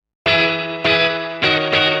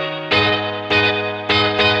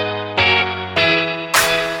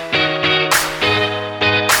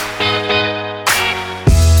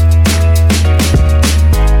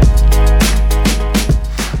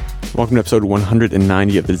Welcome to episode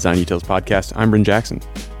 190 of the Design Details Podcast. I'm Bryn Jackson.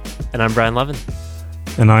 And I'm Brian Levin.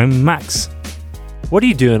 And I'm Max. What are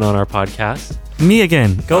you doing on our podcast? Me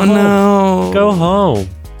again. Go home. No. Go home.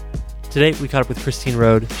 Today, we caught up with Christine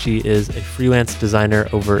Rode. She is a freelance designer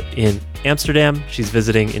over in Amsterdam. She's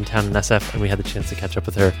visiting in town in SF, and we had the chance to catch up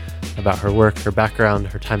with her about her work, her background,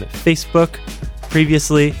 her time at Facebook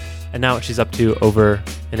previously, and now what she's up to over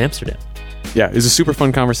in Amsterdam. Yeah, it was a super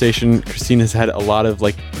fun conversation. Christine has had a lot of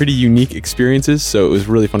pretty unique experiences, so it was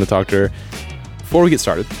really fun to talk to her. Before we get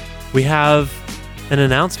started, we have an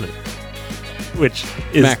announcement, which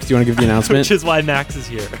is... Max, do you want to give the announcement? Which is why Max is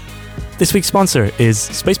here. This week's sponsor is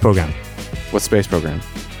Space Program. What Space Program?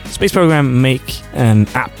 Space Program make an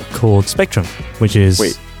app called Spectrum, which is...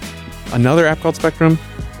 Wait, another app called Spectrum?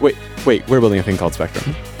 Wait, we're building a thing called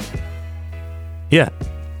Spectrum. Yeah.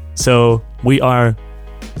 So we are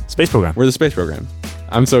Space Program. We're the Space Program.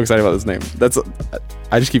 I'm so excited about this name.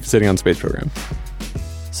 I just keep sitting on Space Program.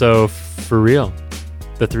 So for real,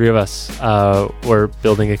 the three of us, we're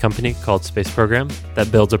building a company called Space Program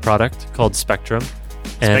that builds a product called Spectrum.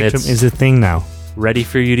 And Spectrum it's is a thing now. ready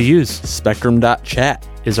for you to use. Spectrum.chat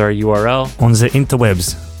Is our URL. On the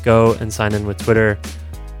interwebs. Go and sign in with Twitter.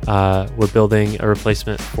 We're building a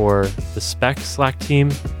replacement for the Spec Slack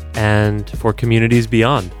team and for communities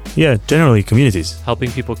beyond. Yeah, generally communities.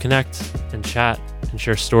 Helping people connect and chat and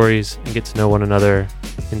share stories and get to know one another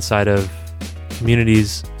inside of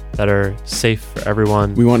communities that are safe for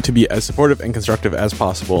everyone. We want to be as supportive and constructive as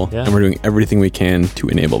possible, Yeah. and we're doing everything we can to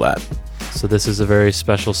enable that. So this is a very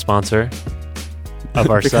special sponsor of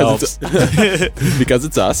ourselves. Because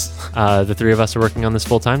it's us. The three of us are working on this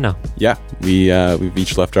full time now. Yeah, we've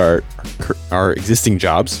each left our existing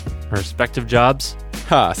jobs. Our respective jobs,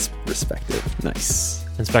 Respective. Nice.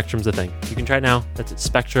 and Spectrum's a thing. You can try it now. That's at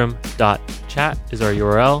spectrum.chat is our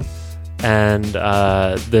URL. And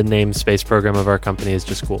the name Space Program of our company is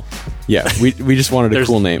just cool. Yeah, we just wanted a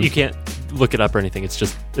cool name. You can't look it up or anything. It's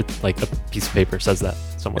like a piece of paper says that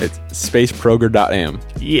somewhere. It's spaceproger.am.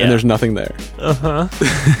 Yeah. And there's nothing there. Uh-huh.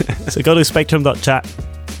 So go to spectrum.chat,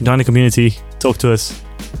 join the community, talk to us.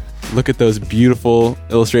 Look at those beautiful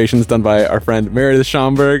illustrations done by our friend Meredith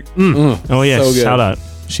Schomburg. Oh yeah, so good. shout out.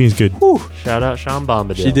 She's good. Shout out Sean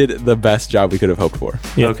Bombadil. She did the best job we could have hoped for.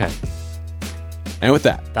 Yeah. Okay. And with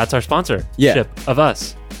that, That's our sponsor. Yeah. Ship of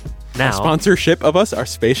us. Now, our sponsorship of us, our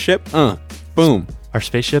spaceship. Boom. our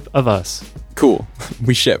spaceship of us. Cool.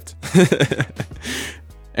 We shipped.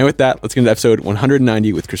 And with that, let's get into episode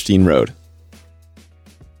 190 with Christine Rode.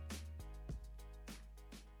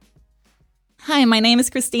 Hi, my name is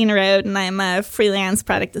Christine Rode, and I'm a freelance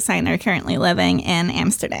product designer currently living in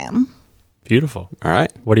Amsterdam. Beautiful. All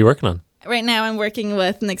right. What are you working on? Right now, I'm working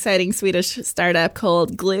with an exciting Swedish startup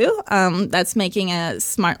called Glue that's making a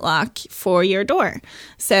smart lock for your door.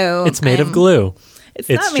 So It's made of glue. It's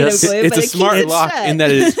It's not made just- of glue, It's but a smart it keeps it lock shut. in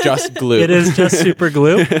that it is just glue. It is just super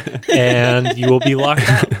glue, and you will be locked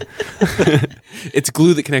out. It's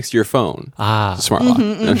glue that connects to your phone. Ah. It's a smart lock.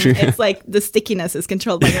 Don't you? It's like the stickiness is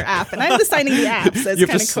controlled by your app, and I'm designing the app, so it's You have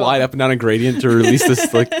kind to of cool. slide up and down a gradient to release this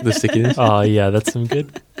the stickiness. Oh, yeah, that's some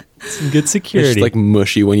good It's security. just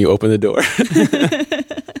mushy when you open the door.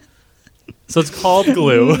 So it's called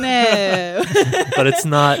glue, No, but it's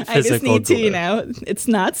not I just physical need glue. to, it's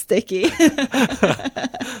not sticky.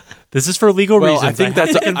 This is for legal Well, reasons. I think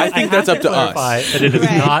that's up to us. clarify that it is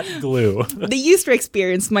Right. not glue. The user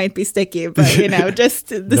experience might be sticky, but just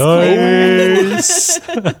disclaimer. Nice.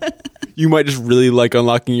 You might just really like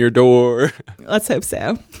unlocking your door. Let's hope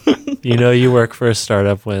so. You know you work for a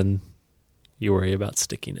startup when you worry about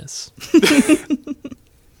stickiness.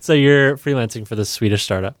 So you're freelancing for this Swedish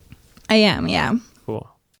startup. I am, yeah. Cool.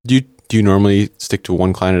 Do you normally stick to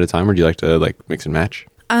one client at a time, or do you like to mix and match?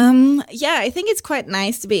 Yeah, I think it's quite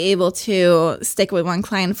nice to be able to stick with one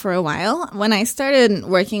client for a while. When I started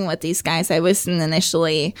working with these guys, I wasn't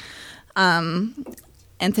initially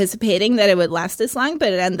anticipating that it would last this long,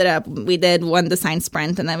 but it ended up, we did one design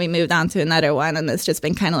sprint and then we moved on to another one, and it's just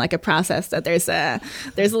been kind of like a process that there's a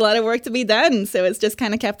lot of work to be done, so it's just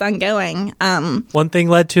kind of kept on going. One thing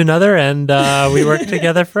led to another, and we worked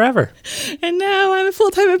together forever. And now I'm a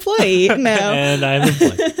full-time employee. No. And I'm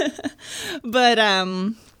employed.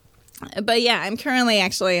 But yeah, I'm currently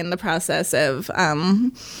actually in the process of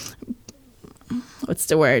what's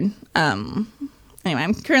the word? Anyway,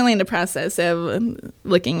 I'm currently in the process of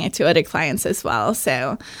looking into other clients as well.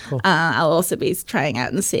 So Cool. I'll also be trying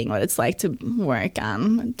out and seeing what it's like to work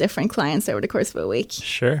on different clients over the course of a week.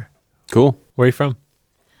 Sure. Cool. Where are you from?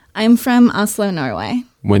 I'm from Oslo, Norway.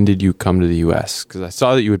 When did you come to the U.S.? Because I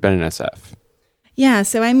saw that you had been in SF. Yeah,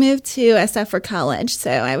 so I moved to SF for college.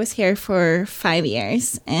 So I was here for 5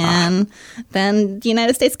 years, and then the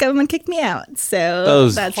United States government kicked me out. So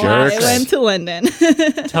Those that's why I jerks. went to London.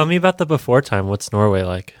 Tell me about the before time. What's Norway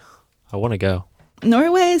like? I want to go.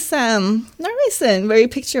 Norway's a very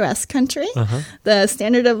picturesque country. The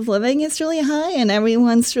standard of living is really high, and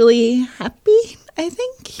everyone's really happy, I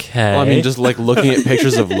think. Okay. Well, I mean, just like looking at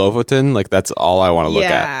pictures of Lofoten, like that's all I want to look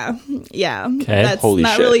at. Yeah. Okay. That's Holy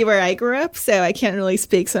not shit. really where I grew up, so I can't really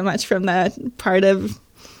speak so much from that part of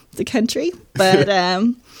the country. But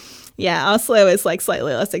yeah, Oslo is like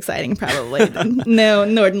slightly less exciting, probably. No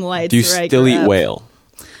Northern Lights. Do you where I still grew eat up. whale?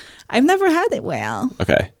 I've never had it whale.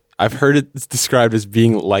 Okay. I've heard it's described as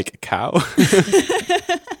being like a cow.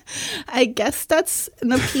 I guess that's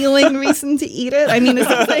an appealing reason to eat it. I mean, it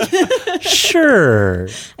seems like Sure.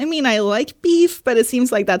 I mean, I like beef, but it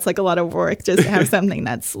seems like that's like a lot of work just to have something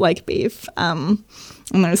that's like beef. And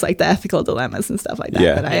there's like the ethical dilemmas and stuff like that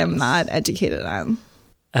Yeah. that I am not educated on.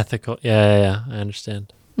 Ethical. Yeah. I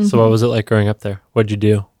understand. So what was it like growing up there? What'd you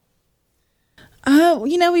do?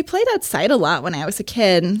 We played outside a lot when I was a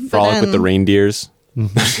kid. but Frolic then- with the reindeers.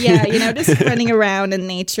 Yeah, just running around in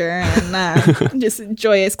nature and just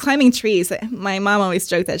joyous climbing trees. My mom always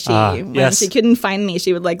joked that when yes. she couldn't find me,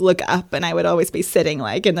 she would like look up, and I would always be sitting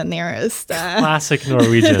like in the nearest Classic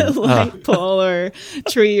Norwegian. light pole or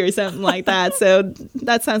tree or something like that. So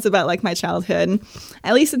that sounds about like my childhood,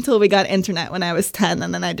 at least until we got internet when I was 10,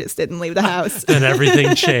 and then I just didn't leave the house. Then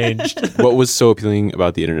everything changed. What was so appealing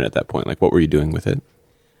about the internet at that point? Like, what were you doing with it?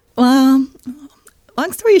 Well,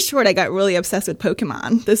 long story short, I got really obsessed with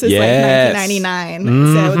Pokemon. This is Yes. like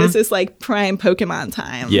 1999, so this is like prime Pokemon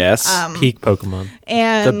time. Yes. Peak Pokemon.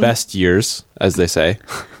 and The best years, as they say.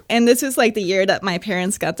 And this was like the year that my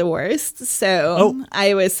parents got divorced. So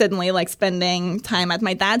I was suddenly like spending time at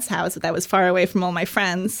my dad's house that was far away from all my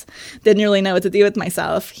friends. Didn't really know what to do with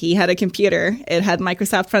myself. He had a computer. It had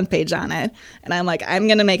Microsoft front page on it. And I'm like, I'm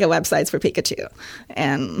going to make a website for Pikachu.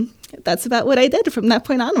 And that's about what I did from that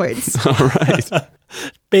point onwards. All right.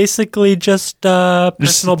 Basically just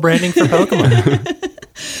personal branding for Pokemon.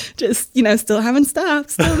 Just, still haven't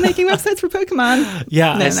stopped. Still making websites for Pokemon.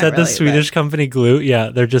 Yeah, No, I not said the really, Swedish company Glue. Yeah,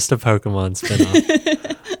 they're just a Pokemon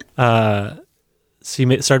spinoff. So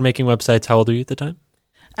you started making websites. How old were you at the time?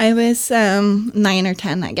 I was 9 or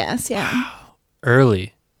 10, I guess. Yeah.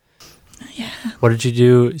 Early. Yeah. What did you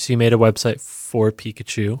do? So you made a website for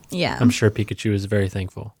Pikachu. Yeah. I'm sure Pikachu is very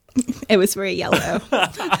thankful. It was very yellow.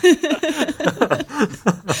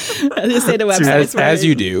 I just say the websites As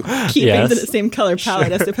you do. keeping Yes. to the same color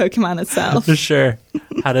palette as the Pokemon itself. For sure.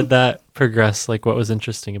 How did that progress? Like, what was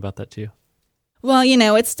interesting about that to you? Well,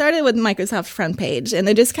 it started with Microsoft front page, and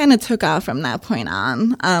it just kind of took off from that point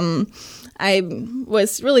on. I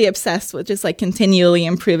was really obsessed with just like continually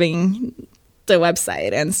improving the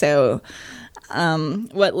website, and so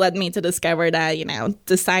what led me to discover that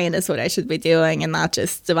design is what I should be doing and not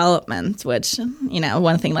just development, which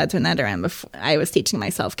one thing led to another. And before, I was teaching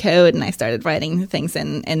myself code, and I started writing things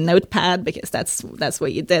in Notepad because that's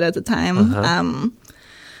what you did at the time.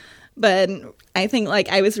 But I think like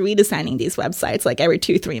I was redesigning these websites like every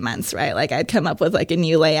 2-3 months, right? Like I'd come up with like a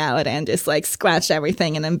new layout and just like scratch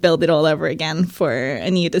everything and then build it all over again for a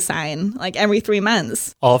new design, like every 3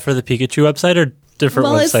 months. All for the Pikachu website or different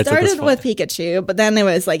Well, it websites at this started point? with Pikachu, but then it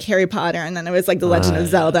was like Harry Potter, and then it was like The Legend of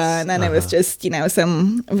Zelda, and then it was just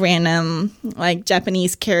some random like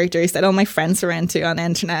Japanese characters that all my friends were into on the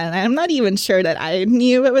internet, and I'm not even sure that I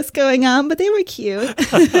knew what was going on, but they were cute.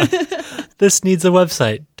 This needs a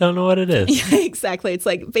website. Don't know what it is. Exactly. It's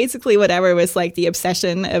like basically whatever was like the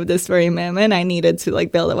obsession of this very moment, I needed to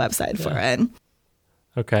like build a website for it.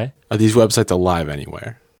 Okay. Are these websites alive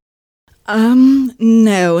anywhere?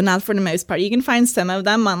 No, not for the most part. You can find some of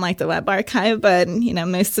them on like the web archive, but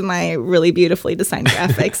most of my really beautifully designed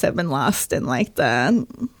graphics have been lost in like the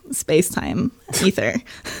space-time ether.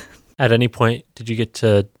 At any point, did you get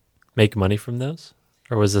to make money from those?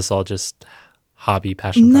 Or was this all just hobby,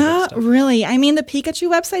 passion project Not stuff? really. I mean, the Pikachu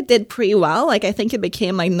website did pretty well. Like, I think it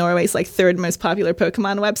became like Norway's like 3rd most popular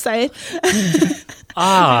Pokemon website.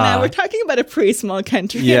 Now we're talking about a pretty small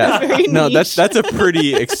country. It's very No, niche. that's a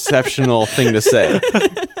pretty exceptional thing to say.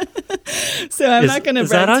 So I'm not going to is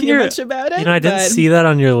that brag on too your- much about it. I didn't but see that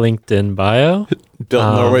on your LinkedIn bio.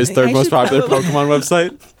 Built Norway's I third most should popular probably- Pokemon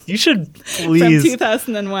website. You should from please,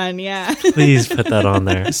 2001, yeah. please put that on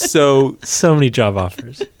there. So So many job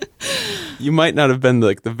offers. you might not have been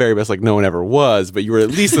like the very best, like no one ever was, but you were at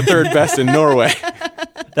least the 3rd best in Norway.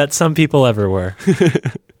 That some people ever were.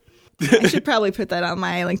 I should probably put that on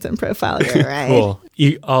my LinkedIn profile here, right?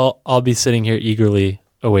 Cool. I'll be sitting here eagerly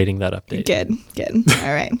awaiting that update. Good.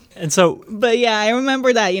 All right. And so, But yeah, I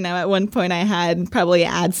remember that, at one point I had probably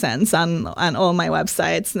AdSense on all my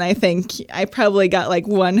websites. And I think I probably got like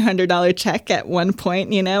 $100 check at one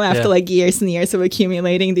point, after Yeah. like years and years of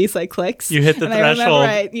accumulating these like clicks. You hit the and threshold.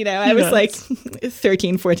 I remember, I was like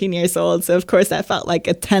 13, 14 years old. So of course that felt like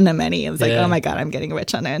a ton of money. I was like, Yeah. oh my God, I'm getting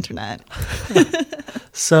rich on the internet.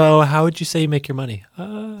 so how would you say you make your money?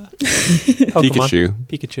 Pokemon.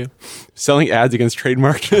 Pikachu. Selling ads against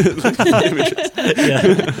trademarked images.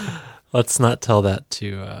 Yeah. Let's not tell that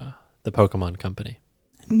to the Pokemon company.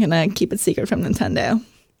 I'm going to keep it secret from Nintendo.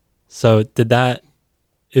 So it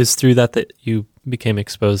was through that you became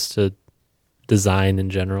exposed to design in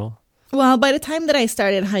general? Well, by the time that I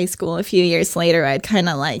started high school, a few years later, I'd kind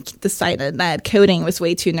of like decided that coding was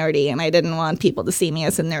way too nerdy and I didn't want people to see me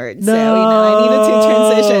as a nerd. So, I needed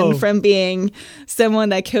to transition from being someone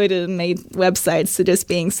that coded and made websites to just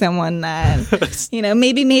being someone that,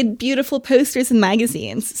 maybe made beautiful posters in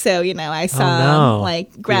magazines. So, I saw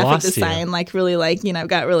like graphic design, like really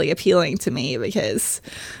got really appealing to me because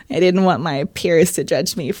I didn't want my peers to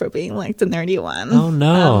judge me for being like the nerdy one. Oh,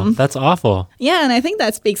 no. That's awful. Yeah, and I think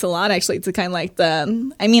that speaks a lot actually to kind of like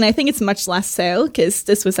I think it's much less so because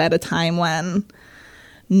this was at a time when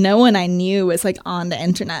no one I knew was like on the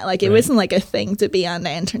internet. Like it wasn't like a thing to be on the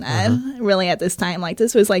internet really at this time. Like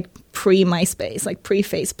this was like pre-MySpace, like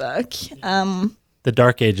pre-Facebook. The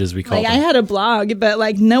dark ages we call Like them. I had a blog, but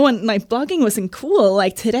like no one, like blogging wasn't cool.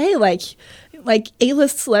 Like today, like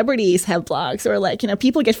A-list celebrities have blogs or like,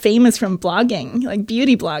 people get famous from blogging, like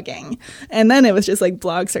beauty blogging. And then it was just like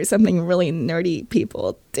blogs are something really nerdy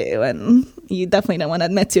people do. And you definitely don't want to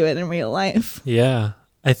admit to it in real life. Yeah.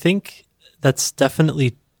 I think that's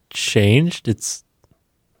definitely changed. It's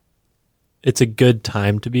a good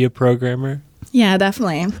time to be a programmer, Yeah,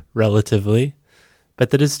 definitely. relatively. But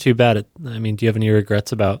that is too bad. Do you have any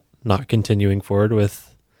regrets about not continuing forward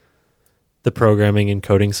with the programming and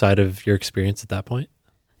coding side of your experience at that point?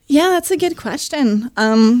 Yeah, that's a good question.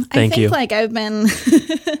 Thank I think you. like I've been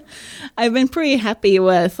pretty happy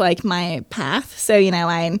with like my path. So,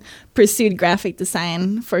 I pursued graphic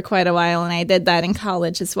design for quite a while and I did that in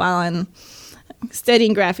college as well. And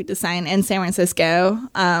studying graphic design in San Francisco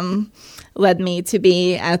led me to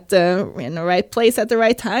be in the right place at the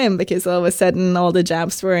right time because all of a sudden all the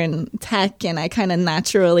jobs were in tech and I kind of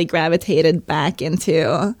naturally gravitated back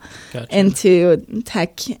into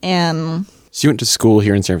tech. And So you went to school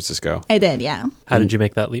here in San Francisco. I did, yeah. How did you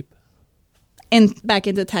make that leap? And back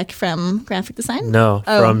into tech from graphic design? No,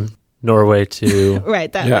 Oh. from Norway to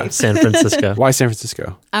Right, that Yeah. way. San Francisco. Why San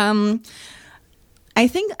Francisco? I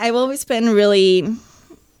think I've always been really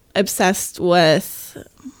obsessed with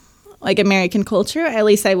like American culture. At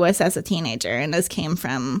least I was as a teenager. And this came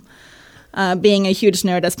from being a huge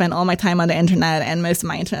nerd. I spent all my time on the internet and most of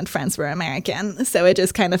my internet friends were American. So it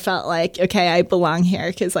just kind of felt like, okay, I belong here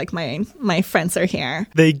because like my friends are here.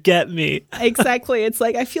 They get me. Exactly. It's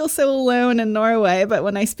like I feel so alone in Norway, but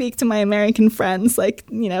when I speak to my American friends, like,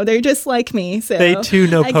 they're just like me. So They too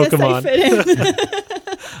know I Pokemon. guess I fit in.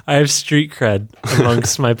 I have street cred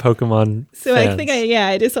amongst my Pokemon So fans. I think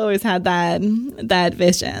I just always had that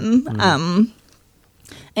vision.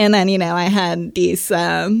 And then, I had these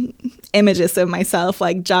images of myself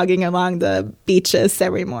like jogging along the beaches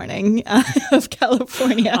every morning of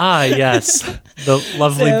California. Ah, yes. The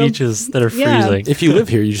lovely So, beaches that are yeah. freezing. If you live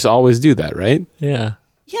here, you just always do that, right? Yeah.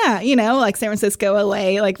 Yeah, like San Francisco,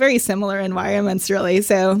 LA, like very similar environments, really.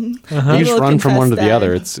 So You just run from one to the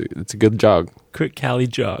other. It's a good jog. Quick Cali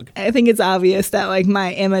jog. I think it's obvious that like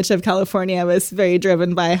my image of California was very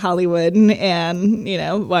driven by Hollywood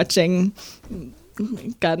and, watching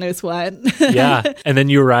God knows what. Yeah. And then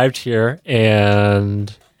you arrived here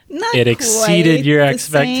and Not it exceeded quite your the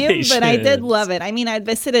same, expectations. but I did love it. I mean, I'd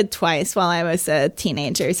visited twice while I was a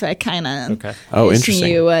teenager, so I kind of Okay. Oh, interesting.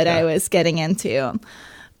 knew what Yeah. I was getting into.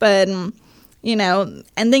 But,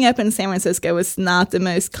 ending up in San Francisco was not the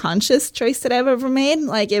most conscious choice that I've ever made.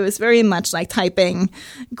 Like, it was very much like typing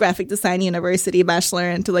graphic design university bachelor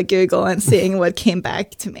into like Google and seeing what came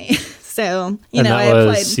back to me. So, And I that was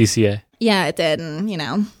applied. CCA. Yeah, it did. And,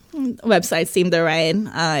 websites seemed all right.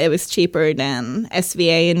 It was cheaper than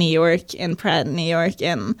SVA in New York and Pratt in New York.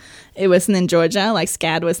 And it wasn't in Georgia. Like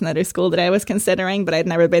SCAD was another school that I was considering, but I'd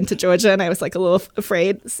never been to Georgia and I was like a little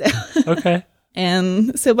afraid. So, Okay.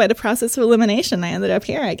 and so by the process of elimination, I ended up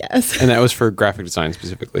here, I guess. And that was for graphic design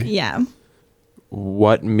specifically. Yeah.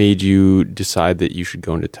 What made you decide that you should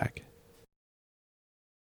go into tech?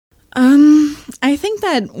 I think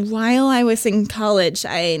that while I was in college,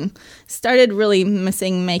 I started really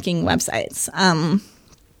missing making websites.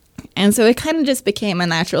 And so it kind of just became a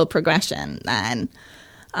natural progression that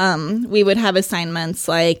we would have assignments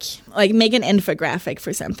like make an infographic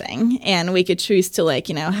for something, and we could choose to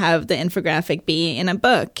have the infographic be in a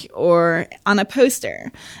book or on a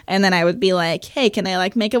poster. And then I would be like, hey, can I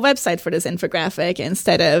make a website for this infographic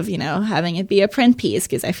instead of having it be a print piece,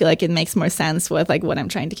 because I feel like it makes more sense with what I'm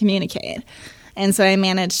trying to communicate. And so I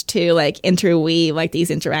managed to interweave these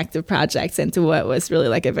interactive projects into what was really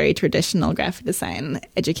a very traditional graphic design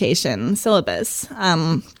education syllabus.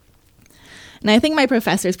 And I think my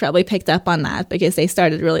professors probably picked up on that, because they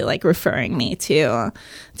started really referring me to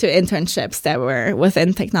internships that were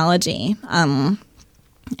within technology. And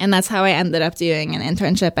that's how I ended up doing an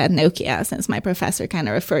internship at Nokia, since my professor kind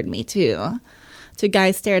of referred me to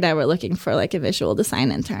guys there that were looking for a visual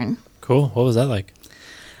design intern. Cool. What was that like?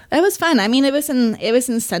 That was fun. I mean, it was in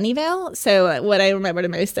Sunnyvale. So what I remember the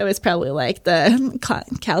most, that was probably the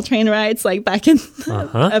Caltrain rides, back and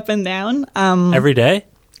up and down. Every day?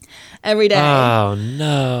 Every day. Oh,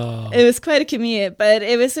 no. It was quite a commute, but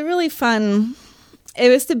it was a really fun. It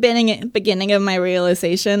was the beginning of my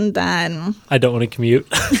realization that I don't want to commute.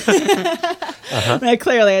 No,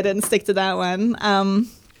 clearly I didn't stick to that one.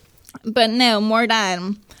 But no, more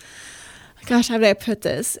than, gosh, how did I put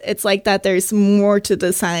this? It's that there's more to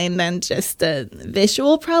design than just the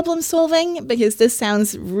visual problem solving, because this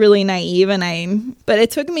sounds really naive, but it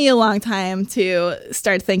took me a long time to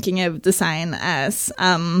start thinking of design as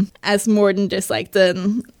more than just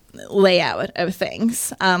the layout of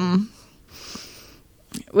things.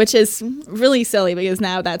 Which is really silly, because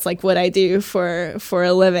now that's what I do for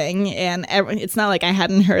a living, and it's not like I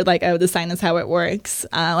hadn't heard oh, design is how it works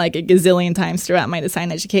a gazillion times throughout my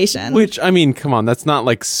design education. Which, I mean, come on, that's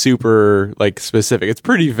not super specific. It's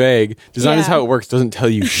pretty vague. Design is how it works doesn't tell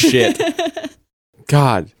you shit.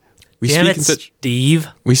 God, Steve.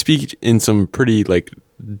 We speak in some pretty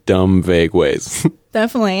dumb, vague ways.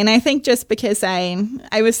 Definitely. And I think just because I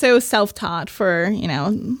was so self-taught for,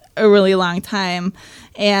 a really long time,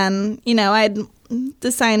 and, I'd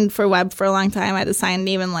designed for web for a long time. I designed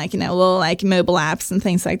even little mobile apps and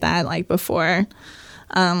things like that, before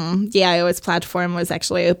the iOS platform was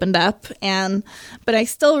actually opened up. But I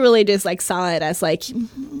still really just saw it as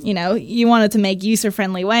you wanted to make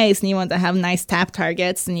user-friendly ways, and you wanted to have nice tap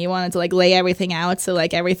targets, and you wanted to lay everything out so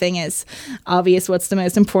everything is obvious what's the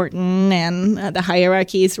most important, and the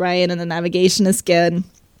hierarchy is right, and the navigation is good.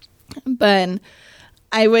 But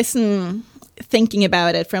I wasn't thinking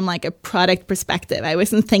about it from a product perspective. I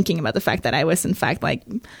wasn't thinking about the fact that I was in fact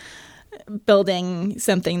building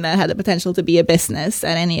something that had the potential to be a business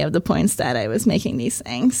at any of the points that I was making these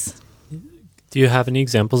things. Do you have any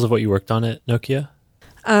examples of what you worked on at Nokia?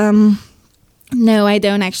 No, I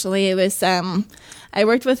don't actually. It was I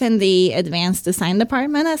worked within the advanced design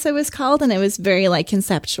department, as it was called, and it was very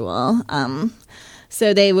conceptual.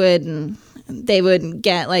 So they would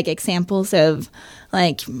get examples of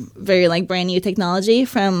very brand new technology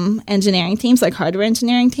from engineering teams, hardware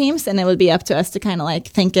engineering teams, and it would be up to us to kind of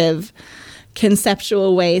think of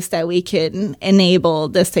conceptual ways that we could enable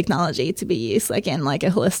this technology to be used in a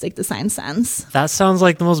holistic design sense. That sounds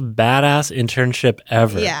like the most badass internship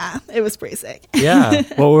ever. Yeah, it was pretty sick. Yeah.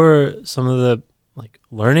 What were some of the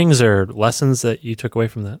learnings or lessons that you took away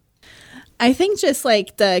from that? I think just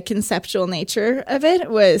the conceptual nature of it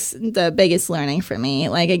was the biggest learning for me.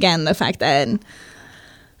 Again, the fact that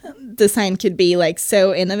design could be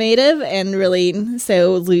so innovative and really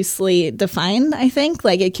so loosely defined. I think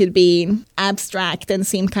it could be abstract and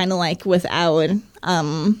seem kind of without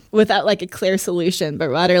a clear solution, but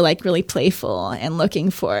rather really playful and looking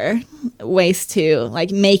for ways to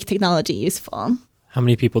make technology useful. How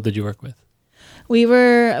many people did you work with? We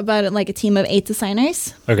were about a team of 8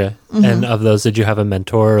 designers. Okay. Mm-hmm. And of those, did you have a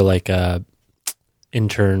mentor or a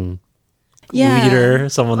intern leader,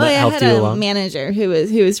 someone that helped you along? I had a manager who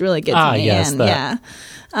was really good to me. Yes,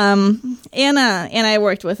 and I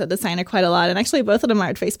worked with a designer quite a lot, and actually both of them are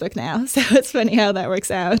at Facebook now, so it's funny how that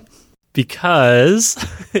works out. Because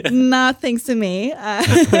not thanks to me.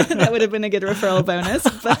 That would have been a good referral bonus,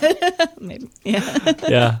 but maybe, yeah.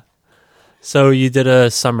 Yeah. So you did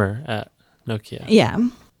a summer at Nokia. Yeah.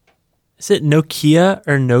 Is it Nokia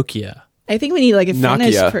or Nokia? I think we need a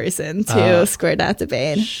Finnish Nokia. person to square that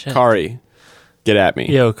debate. Shit. Kari, get at me.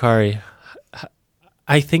 Yo, Kari.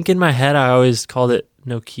 I think in my head I always called it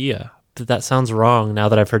Nokia, but that sounds wrong now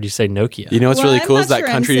that I've heard you say Nokia. You know what's really I'm cool not is that sure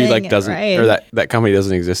I'm country saying it doesn't, right. or that company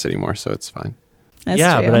doesn't exist anymore, so it's fine. That's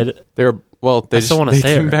yeah, true. but They were I still wanna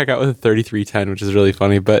say it came right. back out with a 3310, which is really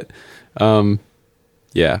funny. But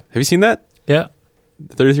yeah, have you seen that? yeah.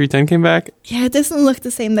 The 3310 came back. Yeah, it doesn't look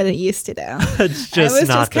the same that it used to do. It's just I was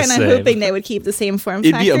not just kind the of same. hoping they would keep the same form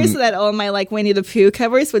It'd be factor so that all my like Winnie the Pooh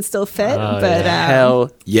covers would still fit. But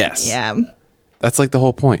Hell yes. yeah, That's like the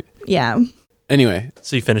whole point. yeah, Anyway,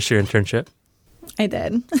 So you finished your internship. I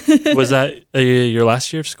did. Was that your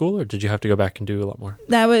last year of school, or did you have to go back and do a lot more?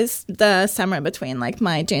 That was the summer between like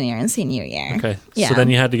my junior and senior year. Okay. Yeah. So then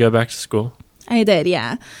you had to go back to school. I did,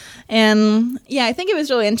 yeah. And yeah, I think it was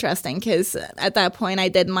really interesting because at that point I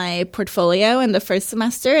did my portfolio in the first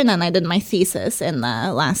semester and then I did my thesis in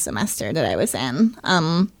the last semester that I was in.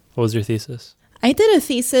 What was your thesis? I did a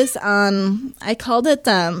thesis on, I called it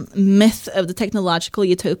Myth of the Technological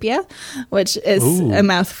Utopia, which is Ooh. a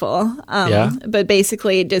mouthful. Yeah. But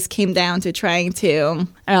basically it just came down to trying to,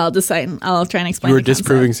 I'll try and explain you were the concept.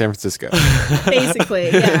 disproving San Francisco. Basically,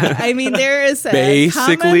 yeah. I mean, there is a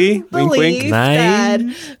Basically, common wink, wink. belief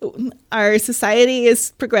Nice. that our society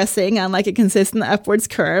is progressing on like a consistent upwards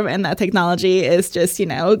curve, and that technology is just, you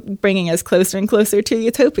know, bringing us closer and closer to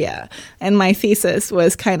utopia. And my thesis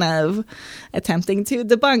was kind of attempting to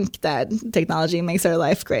debunk that technology makes our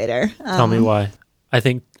life greater. Tell me why. I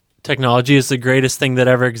think technology is the greatest thing that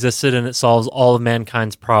ever existed, and it solves all of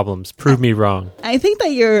mankind's problems. Prove me wrong. I think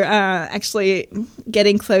that you're actually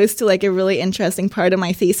getting close to like a really interesting part of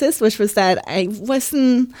my thesis, which was that I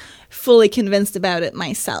wasn't fully convinced about it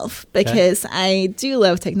myself because I do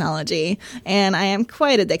love technology and I am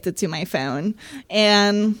quite addicted to my phone.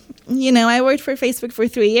 And, you know, I worked for Facebook for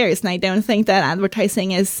 3 years and I don't think that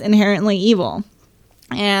advertising is inherently evil.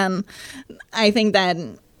 And I think that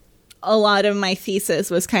a lot of my thesis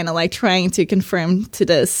was kind of like trying to confirm to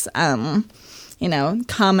this, you know,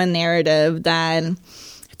 common narrative that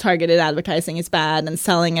targeted advertising is bad and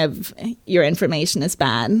selling of your information is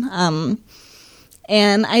bad.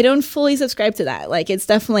 And I don't fully subscribe to that. Like, it's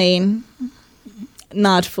definitely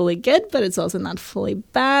not fully good, but it's also not fully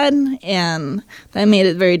bad. And that made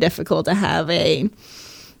it very difficult to have a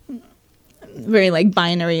very like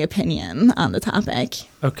binary opinion on the topic.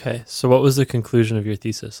 Okay. So what was the conclusion of your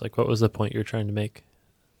thesis? Like, what was the point you were trying to make?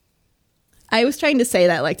 I was trying to say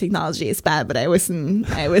that like technology is bad, but I wasn't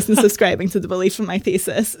subscribing to the belief in my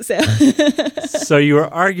thesis. So So you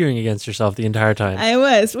were arguing against yourself the entire time. I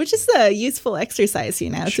was, which is a useful exercise, you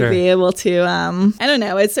know, Sure. to be able to, I don't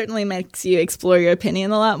know, it certainly makes you explore your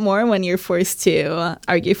opinion a lot more when you're forced to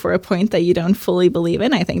argue for a point that you don't fully believe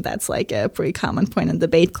in. I think that's like a pretty common point in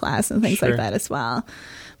debate class and things Sure. like that as well.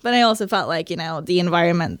 But I also felt like, you know, the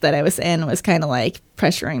environment that I was in was kind of like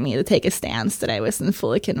pressuring me to take a stance that I wasn't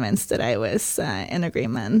fully convinced that I was in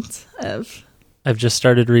agreement of. I've just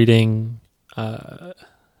started reading To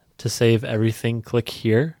Save Everything, Click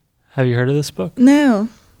Here. Have you heard of this book? No.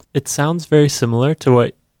 It sounds very similar to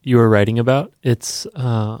what you were writing about. It's,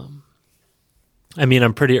 I mean,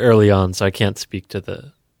 I'm pretty early on, so I can't speak to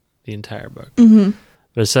the entire book. Mm-hmm.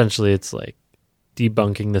 But essentially, it's like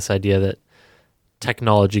debunking this idea that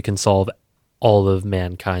technology can solve all of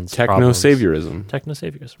mankind's problems. Techno-saviorism.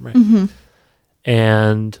 Techno-saviorism, right. Mm-hmm.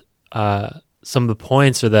 And some of the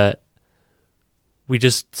points are that we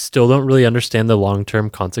just still don't really understand the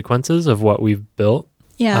long-term consequences of what we've built.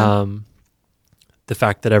 Yeah. The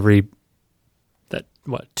fact that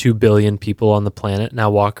 2 billion people on the planet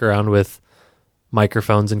now walk around with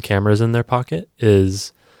microphones and cameras in their pocket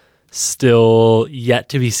is still yet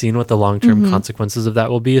to be seen what the long-term consequences of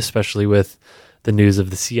that will be, especially with the news of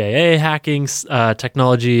the CIA hacking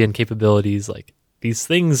technology and capabilities. Like, these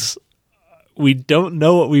things, we don't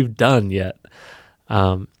know what we've done yet.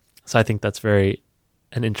 So I think that's an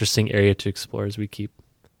interesting area to explore as we keep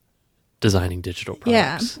designing digital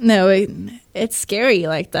products. Yeah, no, it's scary,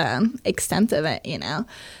 like the extent of it, you know.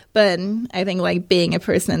 But I think like being a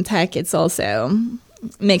person in tech, it's also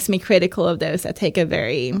makes me critical of those that take a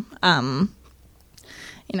very,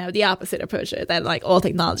 you know, the opposite approach, that like all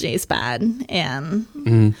technology is bad. And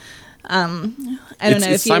I don't know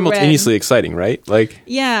if it's you simultaneously exciting, right? Like,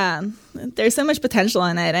 yeah, there's so much potential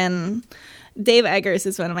in it. And Dave Eggers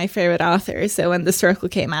is one of my favorite authors. So when The Circle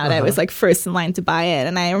came out, I was like first in line to buy it.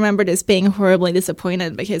 And I remember just being horribly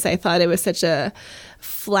disappointed because I thought it was such a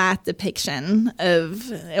flat depiction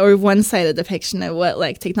or one-sided depiction of what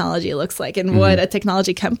like technology looks like and what a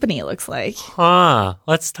technology company looks like.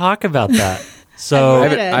 Let's talk about that. So I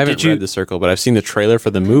read haven't it. read The Circle, but I've seen the trailer for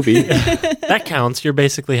the movie. that counts. You're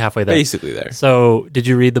basically halfway there. Basically there. So did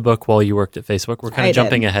you read the book while you worked at Facebook? We're kind I of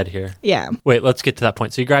jumping did. ahead here. Yeah, Wait, let's get to that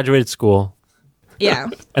point. So you graduated school, yeah.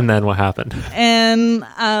 and then what happened? And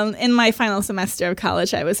in my final semester of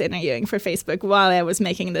college, I was interviewing for Facebook while I was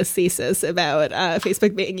making this thesis about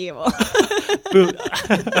Facebook being evil.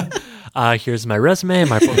 Here's my resume,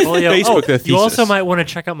 my portfolio. Facebook, the you also thesis. might want to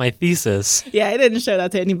check out my thesis. Yeah, I didn't show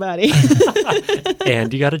that to anybody.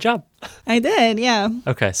 And you got a job. I did, yeah.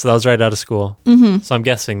 Okay, so that was right out of school. Mm-hmm. So I'm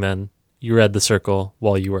guessing then you read The Circle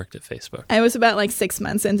while you worked at Facebook. I was about like 6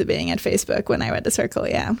 months into being at Facebook when I read The Circle,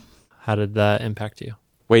 yeah. How did that impact you?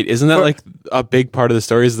 Wait, isn't that like a big part of the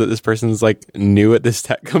story is that this person's like new at this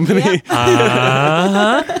tech company?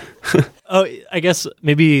 Oh, I guess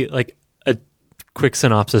maybe like a quick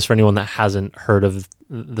synopsis for anyone that hasn't heard of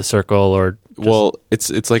The Circle or Well, it's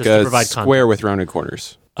like just to a provide square with rounded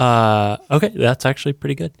corners. okay, that's actually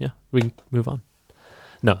pretty good. Yeah, we can move on.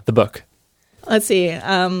 No, the book. Let's see.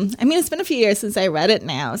 I mean, it's been a few years since I read it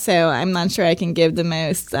now, so I'm not sure I can give the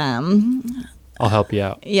most, I'll help you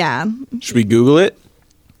out. yeah. Should we Google it?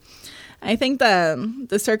 I think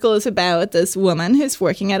the Circle is about this woman who's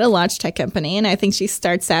working at a large tech company, and I think she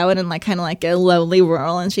starts out in like kind of like a lowly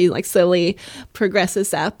role, and she like slowly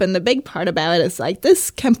progresses up. And the big part about it is like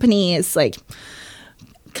this company is like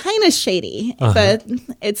kind of shady, but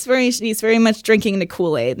she's very much drinking the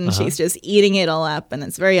Kool-Aid, and she's just eating it all up. And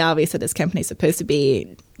it's very obvious that this company is supposed to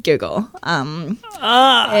be Google. And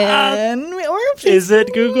or Is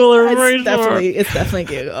it Google or it's definitely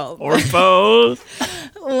Google. or both?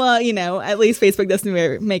 Well, you know, at least Facebook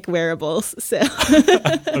doesn't make wearables, so.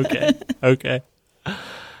 Okay.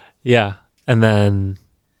 Yeah, and then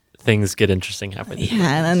things get interesting happening.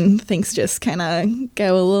 Yeah, and then things just kind of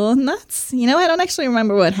go a little nuts. You know, I don't actually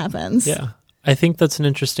remember what happens. Yeah, I think that's an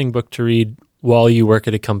interesting book to read while you work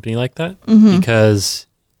at a company like that because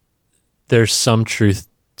there's some truth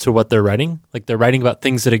to what they're writing. Like they're writing about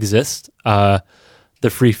things that exist. The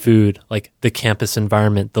free food, like the campus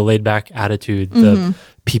environment, the laid back attitude, the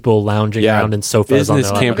people lounging around in sofas on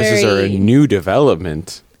business their lap. campuses are a new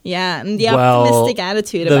development. Yeah, and the Well, optimistic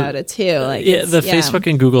attitude about it too. Like, Yeah, it's- the Facebook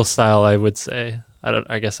and Google style, I would say.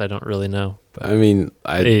 I guess I don't really know, but I mean,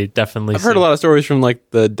 they definitely. I've heard a lot of stories from like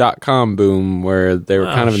the .com boom where they were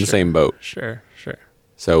kind of in the sure. same boat. Sure.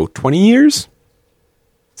 So 20 years?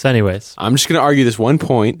 So, anyways, I'm just going to argue this one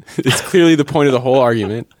point. It's clearly the point of the whole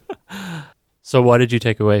argument. so what did you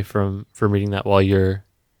take away from reading that while you're?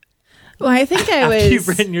 Well, I think I After was. you've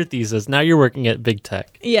written your thesis, now you're working at big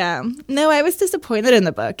tech. Yeah. No, I was disappointed in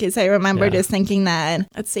the book because I remember Yeah. just thinking that,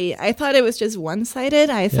 let's see, I thought it was just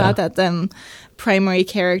one-sided. I thought that the primary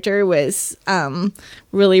character was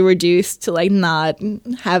really reduced to like not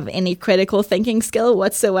have any critical thinking skill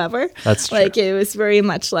whatsoever. That's true. Like it was very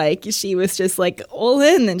much like she was just like all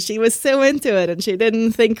in and she was so into it and she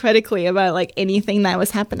didn't think critically about like anything that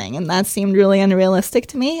was happening. And that seemed really unrealistic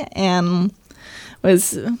to me. And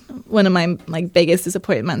was one of my like biggest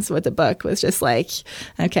disappointments with the book was just like,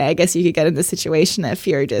 okay, I guess you could get in this situation if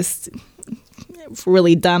you're just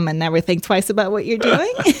really dumb and never think twice about what you're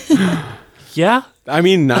doing. Yeah, I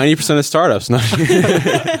mean, 90% of startups.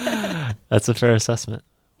 that's a fair assessment.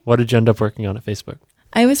 What did you end up working on at Facebook?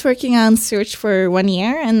 I was working on search for 1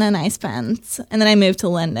 year and then I moved to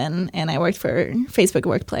London and I worked for Facebook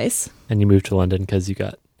Workplace. And you moved to London because you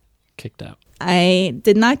got kicked out. I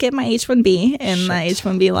did not get my H-1B in the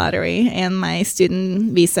H-1B lottery, and my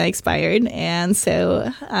student visa expired, and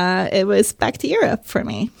so it was back to Europe for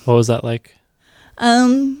me. What was that like?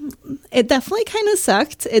 It definitely kind of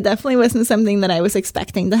sucked. It definitely wasn't something that I was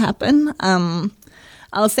expecting to happen.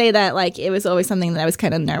 I'll say that like it was always something that I was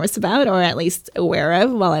kind of nervous about, or at least aware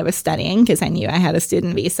of while I was studying, because I knew I had a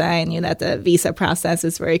student visa. I knew that the visa process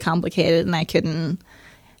is very complicated, and I couldn't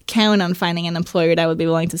count on finding an employer that would be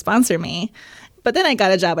willing to sponsor me. But then I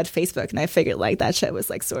got a job at Facebook and I figured like that shit was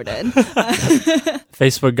like sorted.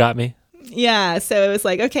 Facebook got me. Yeah, so it was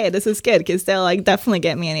like, okay, this is good because they'll like definitely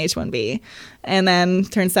get me an H-1B. And then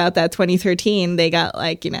turns out that 2013 they got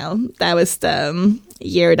like, you know, that was the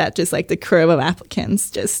year that just like the curve of applicants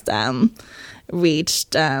just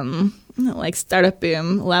reached like startup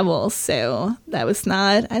boom levels. So that was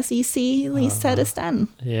not as easily said as done.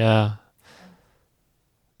 Yeah.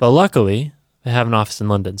 But luckily, they have an office in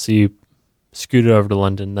London. So you scooted over to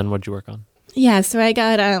London. Then what'd you work on? Yeah, so I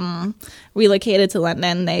got relocated to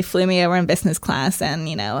London. They flew me over in business class, and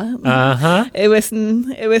you know, it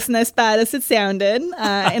wasn't as bad as it sounded.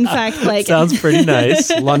 In fact, like Sounds pretty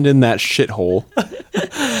nice. London, that shithole.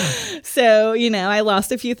 so you know, I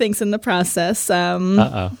lost a few things in the process.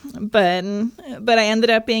 But I ended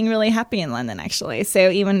up being really happy in London actually. So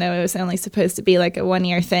even though it was only supposed to be like a 1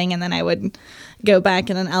 year thing, and then I would go back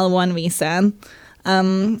in an L1 visa.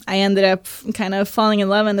 I ended up kind of falling in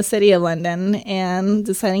love in the city of London and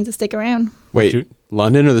deciding to stick around. Wait,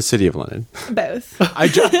 London or the city of London? Both.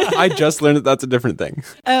 I just learned that that's a different thing.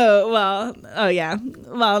 Yeah.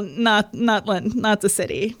 Well, not London, not the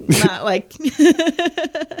city. Not like.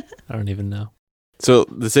 I don't even know. So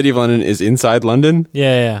the city of London is inside London?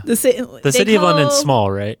 Yeah. The City of London's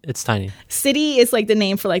small, right? It's tiny. City is like the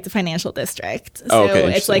name for like the financial district. So Okay,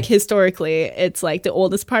 it's like interesting. historically, it's like the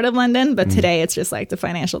oldest part of London, but today it's just like the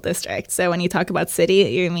financial district. So when you talk about city,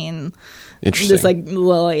 you mean Interesting. this like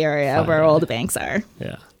little area Fine. where all the banks are.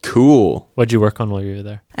 Yeah. Cool. What'd you work on while you were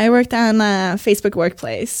there? I worked on Facebook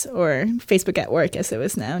Workplace, or Facebook at Work as it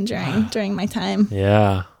was known during my time.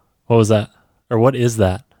 Yeah. What was that? Or what is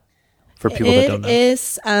that for people that don't know? It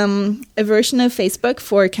is a version of Facebook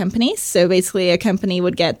for companies. So basically, a company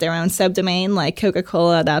would get their own subdomain, like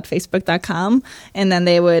Coca-Cola.facebook.com, and then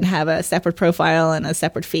they would have a separate profile and a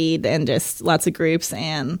separate feed and just lots of groups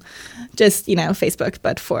and just, Facebook,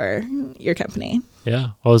 but for your company. Yeah.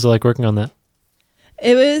 What was it like working on that?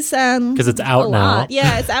 It was 'Cause it's out a now. lot.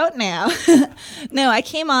 Yeah, it's out now. No, I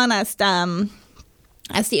came on as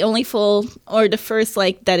the only the first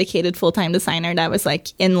like dedicated full-time designer that was like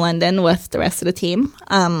in London with the rest of the team.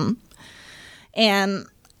 And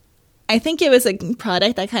I think it was a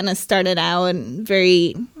product that kind of started out with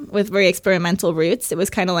very experimental roots. It was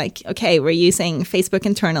kind of like, okay, we're using Facebook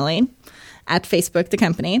internally at Facebook, the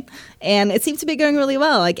company, and it seemed to be going really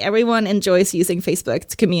well. Like everyone enjoys using Facebook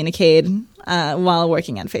to communicate while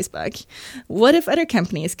working on Facebook. What if other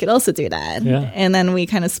companies could also do that? Yeah. And then we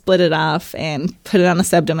kind of split it off and put it on a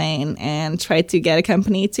subdomain and tried to get a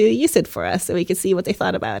company to use it for us so we could see what they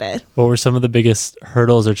thought about it. What were some of the biggest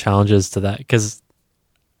hurdles or challenges to that? Because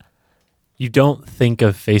you don't think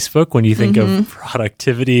of Facebook when you think of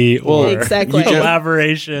productivity or Exactly.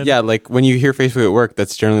 collaboration. Yeah, like when you hear Facebook at work,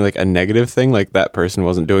 that's generally like a negative thing. Like that person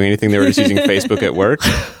wasn't doing anything; they were just using Facebook at work.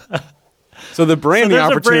 So the branding there's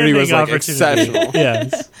a opportunity was like opportunity. exceptional.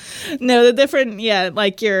 Yes. No, the different,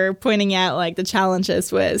 like you're pointing out, like the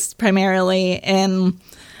challenges was primarily in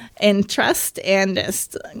trust and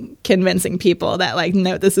just convincing people that like,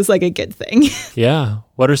 no, this is like a good thing. Yeah.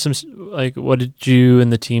 What did you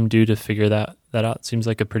and the team do to figure that out? Seems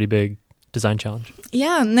like a pretty big design challenge.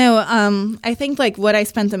 Yeah, no, I think like what I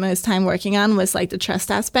spent the most time working on was like the trust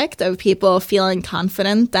aspect of people feeling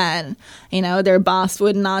confident that, their boss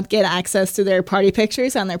would not get access to their party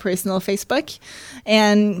pictures on their personal Facebook.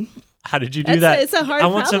 And How did you do that? It's a hard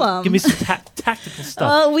problem. Give me some tactical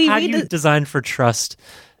stuff. Well, How do you design for trust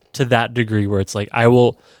to that degree where it's like, I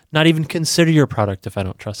will not even consider your product if I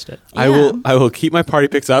don't trust it? I will keep my party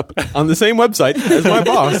pics up on the same website as my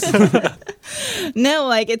boss. No,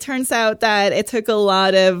 like it turns out that it took a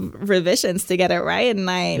lot of revisions to get it right. And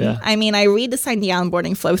I redesigned the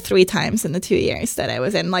onboarding flow 3 times in the 2 years that I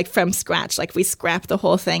was in, like from scratch. Like we scrapped the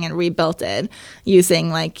whole thing and rebuilt it using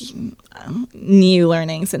like new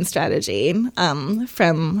learnings and strategy from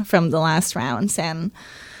the last rounds. And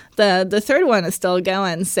the third one is still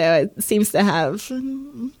going, so it seems to have.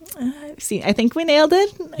 I think we nailed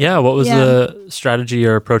it. Yeah. What was the strategy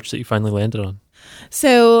or approach that you finally landed on?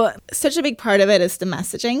 So such a big part of it is the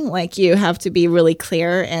messaging. Like you have to be really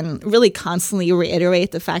clear and really constantly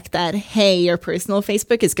reiterate the fact that, hey, your personal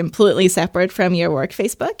Facebook is completely separate from your work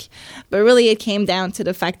Facebook. But really it came down to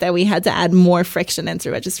the fact that we had to add more friction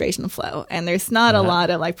into registration flow. And there's not a lot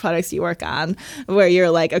of like products you work on where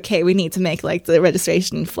you're like, okay, we need to make like the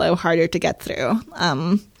registration flow harder to get through.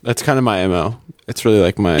 That's kind of my MO. It's really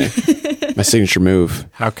like my signature move.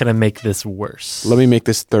 How can I make this worse? Let me make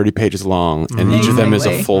this 30 pages long, and each of them is a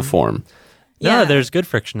Exactly. full form. No, there's good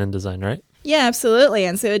friction in design, right? Yeah, absolutely.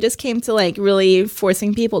 And so it just came to like really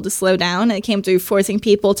forcing people to slow down. It came to forcing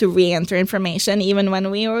people to re-enter information even when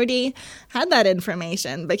we already had that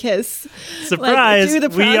information because Surprise! through the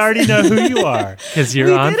We already know who you are because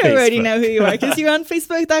you're on we did Facebook. already know who you are because you're on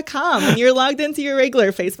Facebook.com and you're logged into your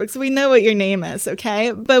regular Facebook. So we know what your name is,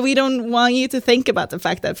 okay? But we don't want you to think about the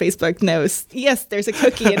fact that Facebook knows, yes, there's a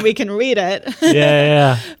cookie and we can read it.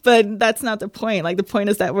 Yeah. But that's not the point. Like the point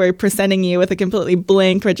is that we're presenting you with a completely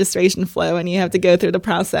blank registration flow and you have to go through the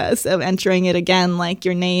process of entering it again, like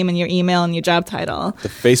your name and your email and your job title. The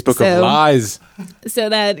Facebook of lies. So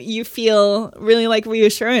that you feel really like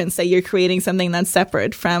reassurance that you're creating something that's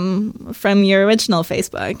separate from your original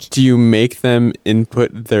Facebook. Do you make them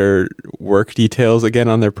input their work details again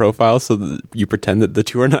on their profile so that you pretend that the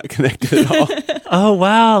two are not connected at all? Oh,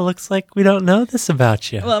 wow. Looks like we don't know this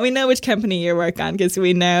about you. Well, we know which company you work on because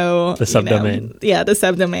we know The subdomain. The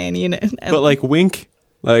subdomain. But like wink,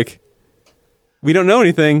 like we don't know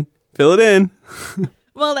anything. Fill it in.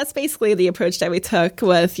 Well, that's basically the approach that we took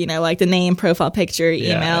with, like the name, profile picture,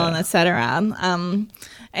 email, and et cetera.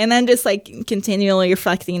 And then just like continually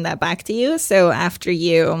reflecting that back to you. So after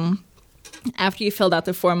you after you filled out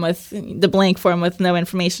the blank form with no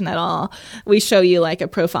information at all, we show you like a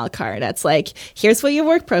profile card that's like, here's what your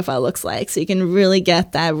work profile looks like. So you can really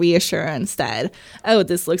get that reassurance that, oh,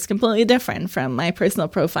 this looks completely different from my personal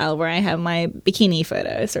profile where I have my bikini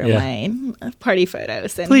photos or my party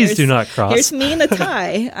photos. And Please do not cross. Here's me in a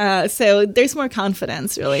tie. So there's more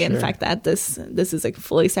confidence really in fact that this is a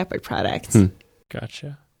fully separate product.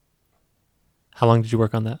 Gotcha. How long did you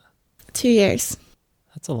work on that? 2 years.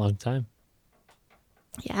 That's a long time.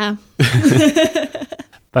 Yeah.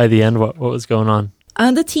 By the end, what was going on?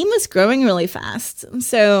 The team was growing really fast.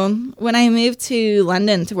 So when I moved to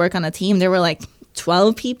London to work on a team, there were like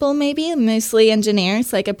 12 people maybe, mostly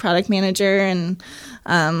engineers, like a product manager and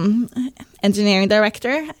engineering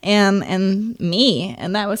director and me.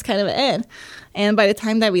 And that was kind of it. And by the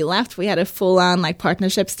time that we left, we had a full-on like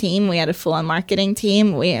partnerships team. We had a full-on marketing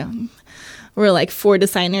team. We were like 4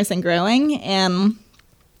 designers and growing. And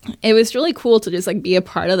it was really cool to just like be a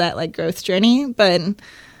part of that like growth journey. But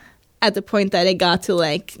at the point that it got to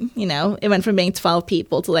like, you know, it went from being 12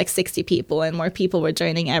 people to like 60 people and more people were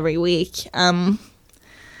joining every week. And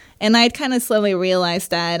I'd kind of slowly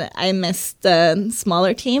realized that I missed the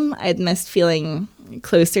smaller team. I'd missed feeling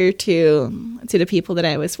closer to the people that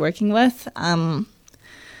I was working with.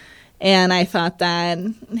 And I thought that,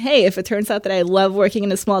 hey, if it turns out that I love working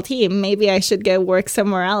in a small team, maybe I should go work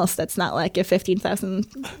somewhere else that's not like a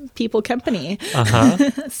 15,000 people company.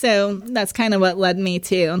 So that's kind of what led me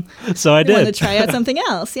to want to try out something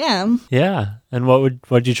else. Yeah. Yeah. And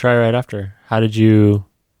what'd you try right after? How did you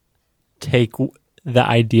take the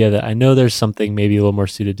idea that I know there's something maybe a little more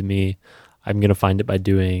suited to me? I'm going to find it by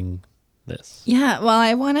doing this. Yeah. Well,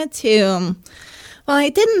 I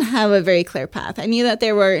didn't have a very clear path. I knew that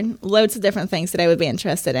there were loads of different things that I would be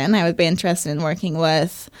interested in. I would be interested in working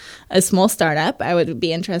with a small startup. I would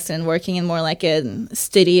be interested in working in more like a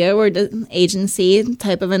studio or agency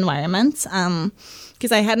type of environment.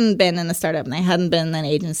 Because I hadn't been in a startup and I hadn't been in an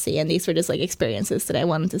agency. And these were just like experiences that I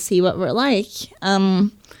wanted to see what were like.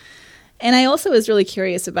 And I also was really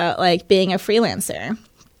curious about like being a freelancer.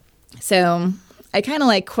 So I kind of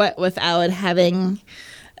like quit without having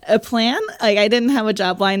a plan. Like I didn't have a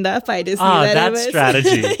job lined up. I just knew that it was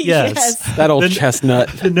strategy. Yes. That old chestnut.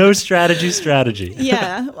 The no strategy.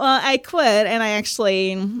 Yeah. Well, I quit and I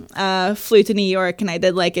actually flew to New York and I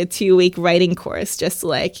did like a 2-week writing course just to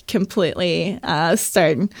like completely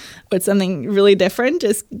start with something really different.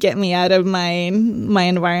 Just get me out of my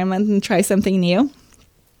environment and try something new.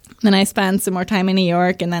 Then I spent some more time in New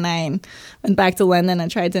York, and then I went back to London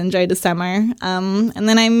and tried to enjoy the summer. And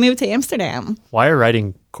then I moved to Amsterdam. Why a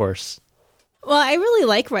writing course? Well, I really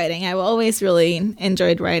like writing. I've always really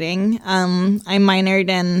enjoyed writing. I minored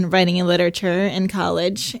in writing and literature in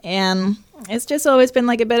college, and it's just always been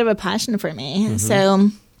like a bit of a passion for me. Mm-hmm. So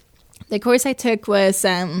the course I took was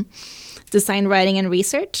design, writing, and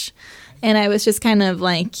research. And I was just kind of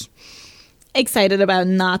like excited about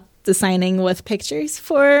not designing with pictures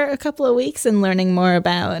for a couple of weeks and learning more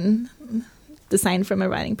about design from a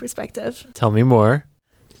writing perspective. Tell me more.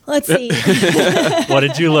 Let's see. What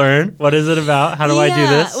did you learn? What is it about? How do I do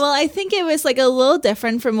this? Well, I think it was like a little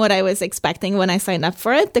different from what I was expecting when I signed up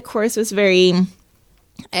for it. The course was very,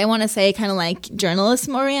 I want to say, kind of like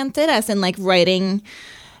journalism oriented, as in like writing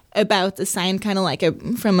about design kind of like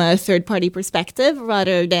from a third party perspective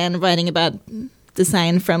rather than writing about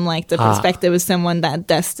design from like the perspective of someone that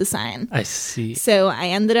does design. I see. So I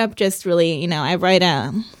ended up just really, I write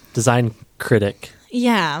a design critic.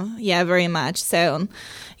 Yeah, very much. So,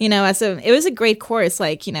 it was a great course.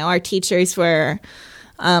 Like, our teachers were,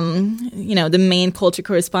 the main culture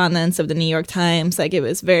correspondents of the New York Times. Like it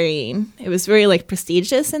was very like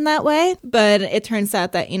prestigious in that way. But it turns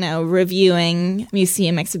out that, reviewing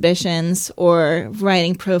museum exhibitions or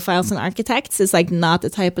writing profiles on architects is like not the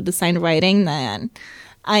type of design writing that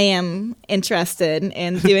I am interested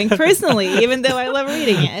in doing personally, even though I love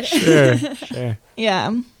reading it. Sure.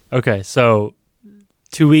 Yeah. Okay. So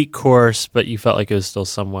 2-week course, but you felt like it was still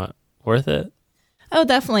somewhat worth it? Oh,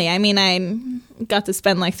 definitely. I mean, I got to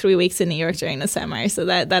spend like 3 weeks in New York during the summer, so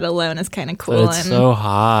that alone is kind of cool. But it's so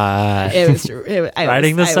hot.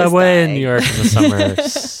 Riding the subway in New York in the summer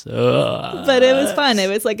sucks. But it was fun. It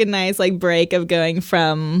was like a nice like break of going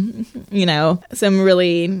from, some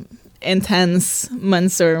really intense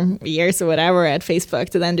months or years or whatever at Facebook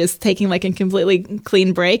to then just taking like a completely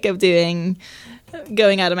clean break of going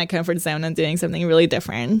out of my comfort zone and doing something really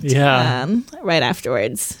different. Yeah. Right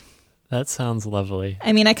afterwards. That sounds lovely.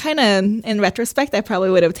 I mean, I kind of, in retrospect, I probably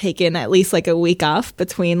would have taken at least like a week off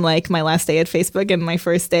between like my last day at Facebook and my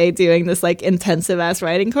first day doing this like intensive ass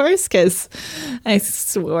writing course, because I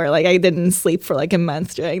swore like I didn't sleep for like a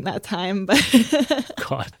month during that time. But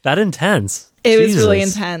God, that intense. it was really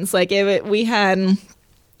Jesus. intense. Like we had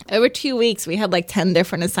over 2 weeks, we had like 10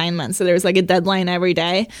 different assignments. So there was like a deadline every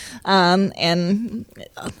day. And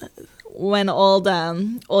when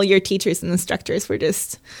all your teachers and instructors were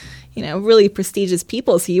just, really prestigious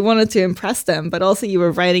people. So you wanted to impress them, but also you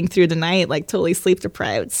were writing through the night, like totally sleep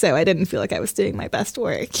deprived. So I didn't feel like I was doing my best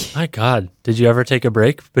work. My God. Did you ever take a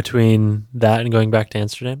break between that and going back to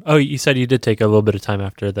Amsterdam? Oh, you said you did take a little bit of time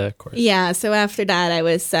after the course. Yeah. So after that, I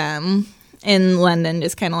was in London,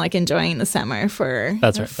 just kind of like enjoying the summer for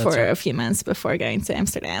a few months before going to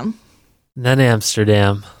Amsterdam. Then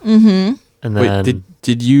Amsterdam. Mm-hmm. And then Wait,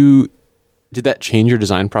 did that change your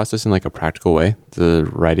design process in like a practical way, the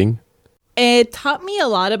writing? It taught me a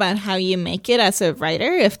lot about how you make it as a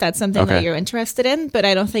writer, if that's something that you're interested in, but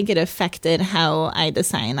I don't think it affected how I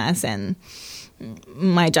design as in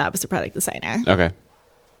my job as a product designer. Okay,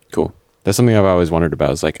 cool. That's something I've always wondered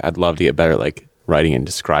about. Is like, I'd love to get better at like writing and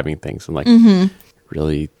describing things and like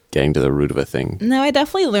really getting to the root of a thing. No, I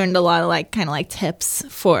definitely learned a lot of like kind of like tips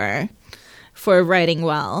for writing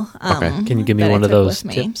well. Okay. Can you give me one of those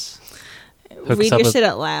tips? Read your shit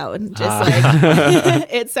out loud. Just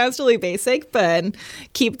like it sounds really basic, but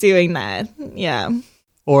keep doing that. Yeah.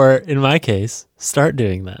 Or in my case, start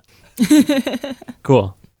doing that.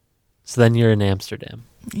 Cool. So then you're in Amsterdam.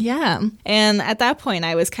 Yeah. And at that point,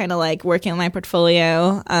 I was kind of like working on my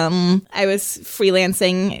portfolio. I was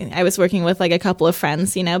freelancing. I was working with like a couple of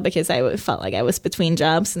friends, because I felt like I was between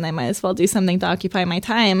jobs and I might as well do something to occupy my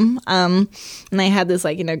time. And I had this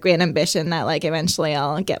like, great ambition that like eventually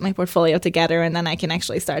I'll get my portfolio together and then I can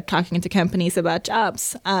actually start talking to companies about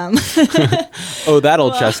jobs. Oh, that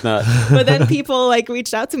old chestnut. But then people like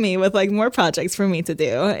reached out to me with like more projects for me to do.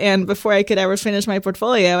 And before I could ever finish my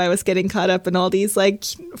portfolio, I was getting caught up in all these like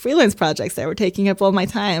freelance projects that were taking up all my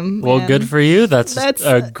time. Well, And good for you. That's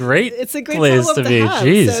a great it's a great place problem to be. have.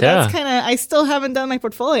 Jeez, so yeah. that's kind of, I still haven't done my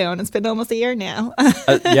portfolio and it's been almost a year now.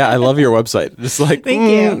 Yeah, I love your website. Just like,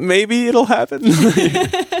 Thank you. Maybe it'll happen.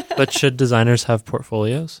 But should designers have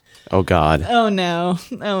portfolios? Oh, God. Oh no.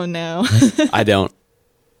 I don't.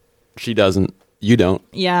 She doesn't. You don't.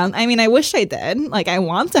 Yeah. I mean, I wish I did. Like, I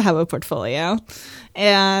want to have a portfolio.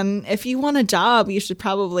 And if you want a job, you should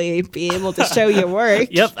probably be able to show your work.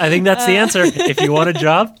 Yep, I think that's the answer. If you want a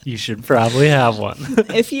job, you should probably have one.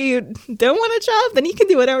 If you don't want a job, then you can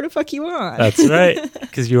do whatever the fuck you want. That's right,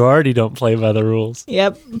 because you already don't play by the rules.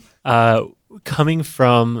 Yep. Coming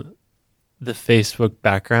from the Facebook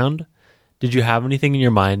background, did you have anything in your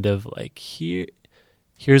mind of like,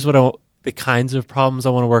 here's what the kinds of problems I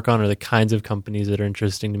want to work on, or the kinds of companies that are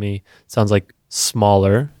interesting to me? Sounds like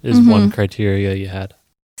smaller is one criteria you had.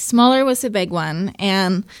 Smaller was a big one.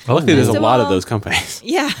 And Luckily, there's a First lot of of those companies.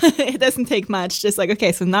 yeah, it doesn't take much. Just like,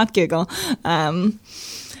 okay, so not Google.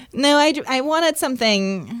 No, I wanted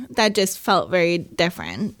something that just felt very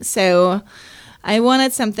different. So I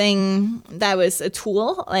wanted something that was a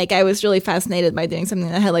tool. Like, I was really fascinated by doing something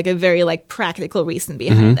that had like a very like practical reason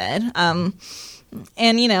behind it. And,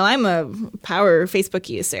 I'm a power Facebook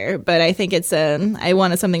user, but I think I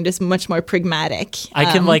wanted something just much more pragmatic.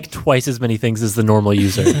 I can like twice as many things as the normal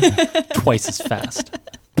user, twice as fast.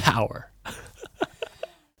 Power.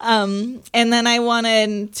 And then I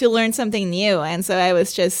wanted to learn something new. And so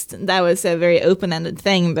that was a very open-ended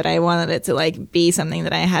thing, but I wanted it to like be something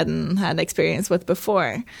that I hadn't had experience with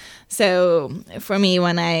before. So for me,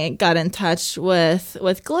 when I got in touch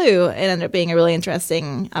with Glue, it ended up being a really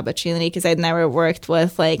interesting opportunity because I'd never worked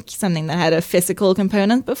with like something that had a physical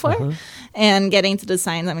component before, and getting to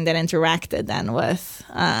design something that interacted then with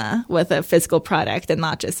a physical product and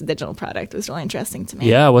not just a digital product was really interesting to me.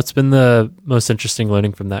 Yeah, what's been the most interesting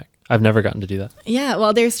learning from that? I've never gotten to do that. Yeah,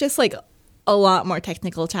 well, there's just like a lot more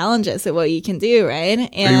technical challenges at what you can do, right?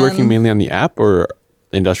 And Are you working mainly on the app or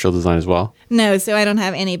industrial design as well? No, so I don't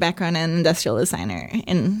have any background in industrial designer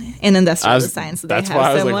in industrial design. So that's they why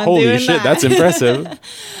have I was like, someone holy doing shit, that. that's impressive.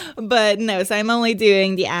 But no, so I'm only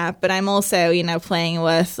doing the app, but I'm also, playing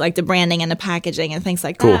with like the branding and the packaging and things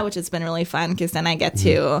like Cool. that, which has been really fun because then I get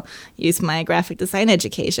to use my graphic design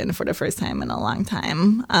education for the first time in a long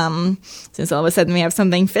time. Since all of a sudden we have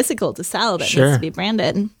something physical to sell that needs to be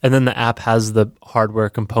branded. And then the app has the hardware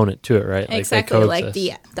component to it, right? Exactly. Like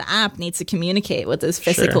coexist. the app needs to communicate with this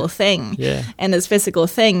physical thing. Yeah. And this physical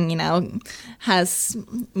thing, has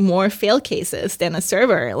more fail cases than a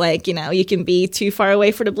server. Like, you can be too far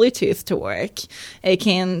away for the Bluetooth to work. It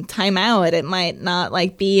can time out. It might not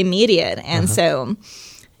like be immediate. And so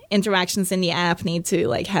interactions in the app need to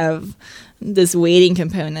like have this waiting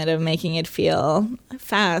component of making it feel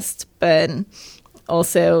fast, but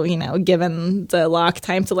also, given the lock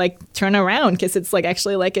time to like turn around, because it's like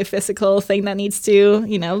actually like a physical thing that needs to,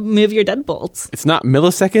 move your deadbolts. It's not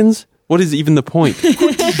milliseconds? What is even the point?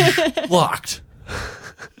 Locked.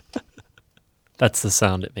 That's the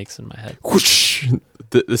sound it makes in my head. Whoosh.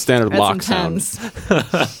 The standard That's lock sound.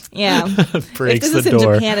 intense. Yeah. Breaks if this the was in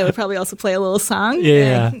door. Japan, it would probably also play a little song.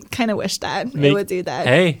 Yeah. I kind of wish that it Make- would do that.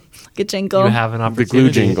 Hey, Like a jingle. you have an The opportunity. glue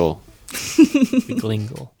jingle. The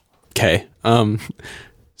glingle. Okay.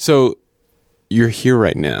 So you're here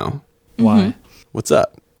right now. Why? What's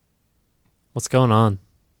up? What's going on?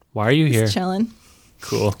 Why are you here? Just chilling.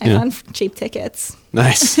 Cool. I Yeah. found cheap tickets.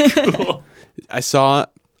 Nice. I saw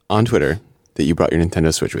on Twitter that you brought your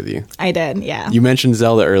Nintendo Switch with you. I did, yeah. You mentioned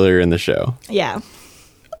Zelda earlier in the show. Yeah.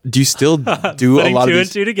 Do you still do a Putting lot of two these?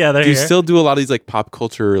 and two together Do you here. still do a lot of these like pop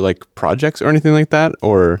culture like projects or anything like that?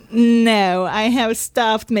 Or No, I have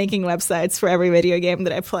stopped making websites for every video game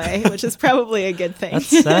that I play, which is probably a good thing.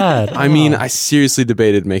 That's sad. I mean, I seriously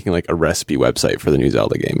debated making like a recipe website for the new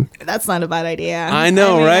Zelda game. That's not a bad idea. I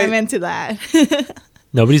know, right? I'm into that.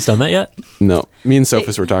 Nobody's done that yet? No, me and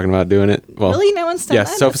Sophus were talking about doing it. Well, Really? No one's done yeah,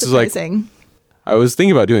 that? Sophus That's is like, surprising. I was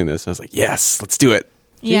thinking about doing this. I was like, yes, let's do it.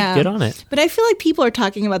 Dude, Yeah. Get on it. But I feel like people are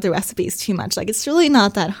talking about the recipes too much. Like, it's really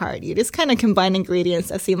not that hard. You just kind of combine ingredients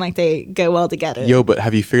that seem like they go well together. Yo, but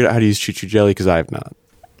have you figured out how to use choo choo jelly? Because I have not.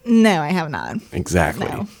 No, I have not. Exactly.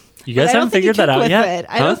 No. You But guys I don't haven't think you figured that cook out with yet? it.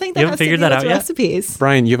 I Huh? don't think that You has haven't to figured do that with out yet? recipes.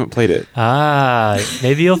 Brian, you haven't played it.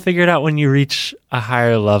 Maybe you'll figure it out when you reach a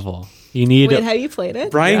higher level. You need. Wait, have you played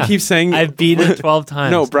it? Brian Yeah. keeps saying I've beaten it 12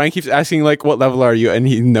 times. No, Brian keeps asking like, "What level are you?" And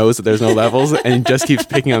he knows that there's no levels, and he just keeps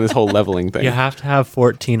picking on this whole leveling thing. You have to have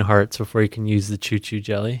 14 hearts before you can use the choo choo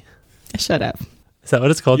jelly. Shut up. Is that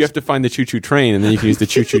what it's called? You have to find the choo choo train, and then you can use the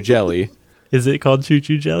choo choo jelly. Is it called choo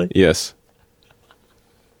choo jelly? Yes.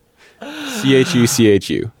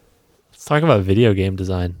 CHU. Let's talk about video game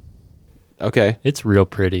design. Okay. It's real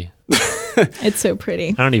pretty. It's so pretty.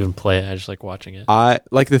 I don't even play it. I just like watching it. I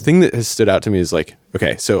like the thing that has stood out to me is like,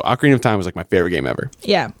 okay, so Ocarina of Time was like my favorite game ever.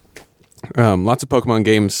 Yeah. Lots of Pokemon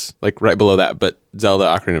games like right below that, but Zelda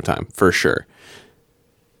Ocarina of Time for sure.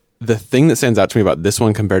 The thing that stands out to me about this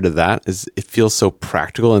one compared to that is it feels so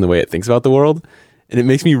practical in the way it thinks about the world. And it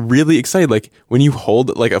makes me really excited. Like when you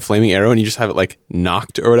hold like a flaming arrow and you just have it like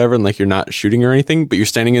knocked or whatever, and like you're not shooting or anything, but you're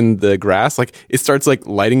standing in the grass, like it starts like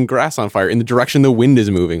lighting grass on fire in the direction the wind is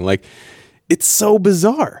moving. Like it's so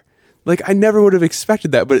bizarre. Like I never would have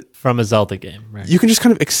expected that, but From a Zelda game, right? you can just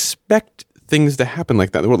kind of expect things to happen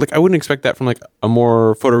like that. Like I wouldn't expect that from like a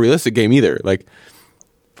more photorealistic game either. Like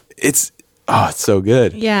it's so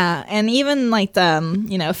good. Yeah, and even like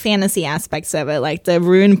the fantasy aspects of it, like the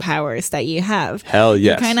rune powers that you have. Hell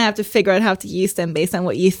yes. You kind of have to figure out how to use them based on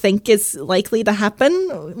what you think is likely to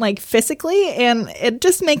happen, like physically, and it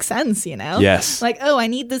just makes sense, Yes. Like, oh, I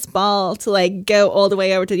need this ball to like go all the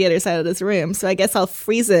way over to the other side of this room, so I guess I'll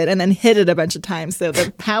freeze it and then hit it a bunch of times so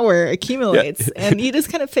the power accumulates, and you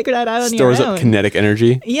just kind of figure that out on Stores your own. up kinetic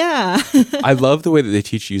energy. Yeah. I love the way that they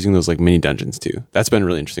teach using those like mini dungeons too. That's been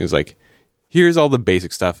really interesting. It's like, here's all the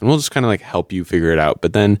basic stuff and we'll just kind of like help you figure it out.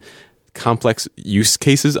 But then complex use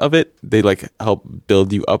cases of it, they like help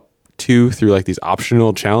build you up to through like these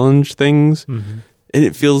optional challenge things. Mm-hmm. And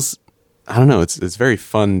it feels, I don't know, it's very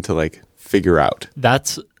fun to like figure out.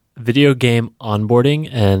 That's video game onboarding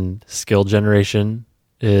and skill generation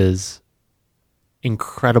is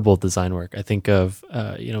incredible design work. I think of,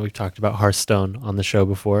 we've talked about Hearthstone on the show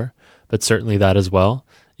before, but certainly that as well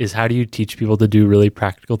is how do you teach people to do really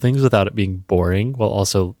practical things without it being boring while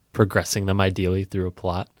also progressing them ideally through a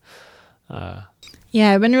plot.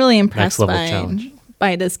 Yeah, I've been really impressed level challenge.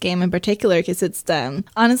 by this game in particular because it's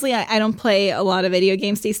honestly, I don't play a lot of video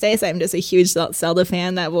games these days. I'm just a huge Zelda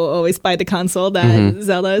fan that will always buy the console that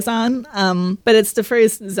Zelda is on. But it's the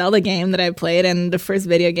first Zelda game that I played and the first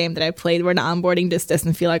video game that I played where the onboarding just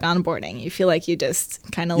doesn't feel like onboarding. You feel like you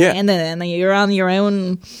just kind of land in it and you're on your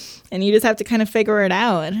own and you just have to kind of figure it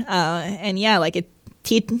out. And yeah, like it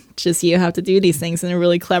teaches you how to do these things in a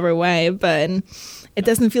really clever way, but it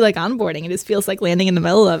doesn't feel like onboarding. It just feels like landing in the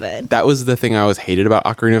middle of it. That was the thing I always hated about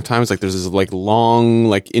Ocarina of Time. Is like there's this like long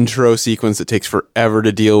like intro sequence that takes forever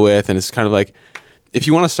to deal with, and it's kind of like if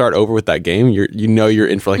you want to start over with that game, you're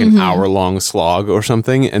in for like an hour long slog or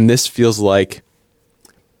something. And this feels like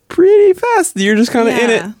pretty fast. You're just kind of in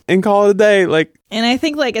Yeah. it and call it a day. Like, And I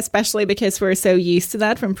think, like, especially because we're so used to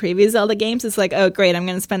that from previous Zelda games, it's like, oh, great, I'm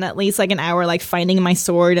going to spend at least like an hour like finding my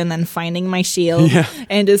sword and then finding my shield Yeah.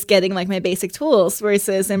 and just getting like my basic tools.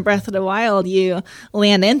 Versus in Breath of the Wild, you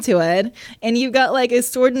land into it and you got like a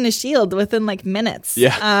sword and a shield within like minutes.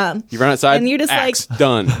 yeah, you run outside and you're just axe, like,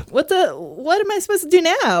 done. what am I supposed to do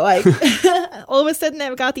now? Like, all of a sudden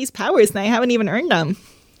I've got these powers and I haven't even earned them.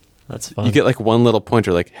 That's fun. You get like one little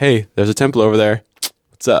pointer, like, hey, there's a temple over there.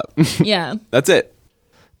 What's up? Yeah. That's it.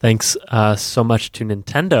 Thanks so much to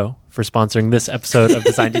Nintendo for sponsoring this episode of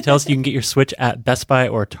Design Details. You can get your Switch at Best Buy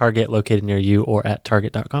or Target located near you or at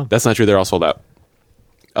Target.com. That's not true. They're all sold out.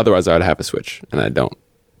 Otherwise, I would have a Switch, and I don't.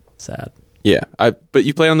 Sad. Yeah, but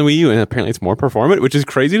you play on the Wii U, and apparently it's more performant, which is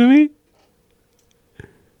crazy to me.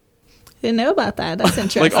 Didn't know about that. That's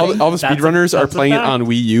interesting. Like all the That's speedrunners are a playing it fact. on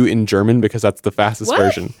Wii U in German because that's the fastest What?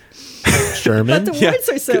 version. German? But the Yeah. words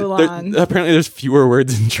are so There- long. apparently, there's fewer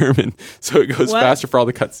words in German, so it goes What? faster for all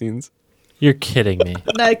the cutscenes. You're kidding me.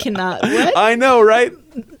 That cannot. What? I know, right?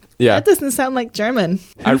 Yeah, That doesn't sound like German.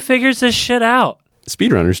 Who figures this shit out?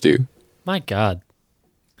 speedrunners do. My God.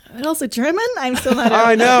 But also German? I'm still not.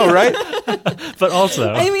 I know, right? But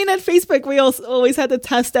also, I mean, at Facebook, we always had to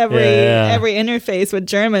test every Yeah. interface with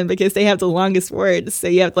German because they have the longest words, so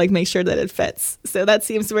you have to like make sure that it fits. So that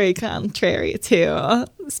seems very contrary to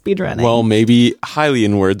speedrunning. Well, maybe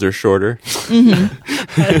Hylian words are shorter.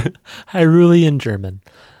 Hyrulean German.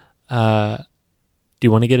 Do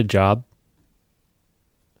you want to get a job?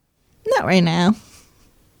 not right now.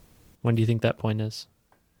 When do you think that point is?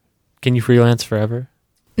 Can you freelance forever?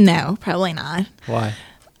 No, probably not. Why?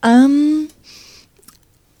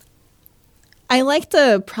 I like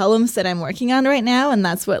the problems that I'm working on right now, and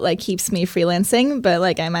that's what like keeps me freelancing. But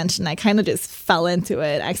like I mentioned, I kind of just fell into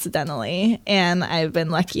it accidentally, and I've been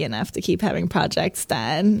lucky enough to keep having projects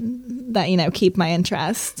that keep my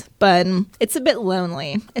interest. But it's a bit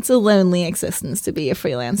lonely. It's a lonely existence to be a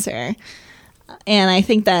freelancer, and I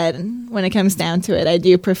think that when it comes down to it, I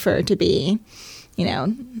do prefer to be,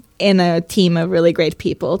 in a team of really great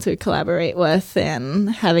people to collaborate with and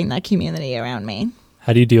having that community around me.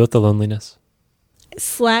 How do you deal with the loneliness?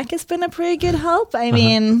 Slack has been a pretty good help. I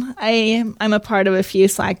mean, I'm a part of a few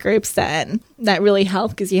Slack groups that really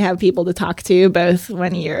help because you have people to talk to, both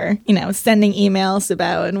when you're, sending emails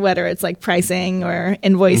about whether it's like pricing or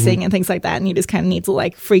invoicing and things like that. And you just kind of need to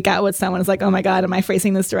like freak out with someone. It's like, oh my God, am I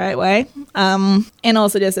phrasing this the right way? And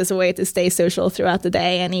also just as a way to stay social throughout the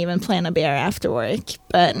day and even plan a beer after work.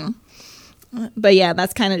 But yeah,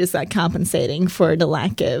 that's kind of just like compensating for the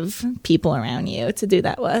lack of people around you to do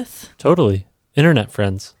that with. Totally. Internet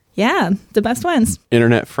friends. Yeah, the best ones.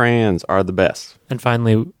 Internet friends are the best. And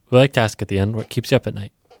finally, we like to ask at the end, what keeps you up at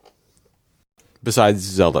night? Besides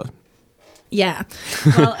Zelda. Yeah.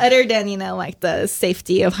 Well, other than, like the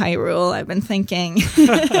safety of Hyrule, I've been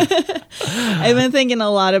thinking a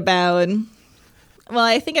lot about, well,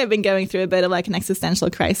 I think I've been going through a bit of like an existential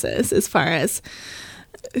crisis as far as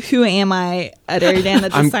who am I other than a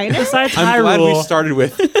designer? Besides I'm glad we Hyrule, started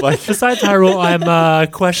with like besides Hyrule,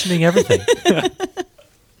 I'm questioning everything.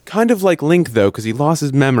 kind of like Link though, because he lost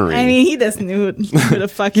his memory. I mean, he doesn't know who the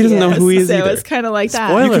fuck He doesn't know who he is so either. it's kind of like that.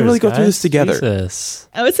 Spoilers, You can really go through guys. this together. Jesus.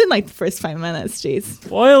 Oh, it's in like the first 5 minutes, jeez.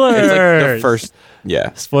 Spoilers. it's like the first,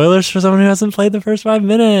 yeah. Spoilers for someone who hasn't played the first 5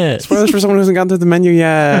 minutes. Spoilers for someone who hasn't gotten to the menu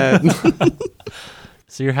yet.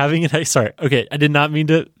 So you're having an... Sorry. Okay, I did not mean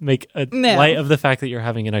to make a No. light of the fact that you're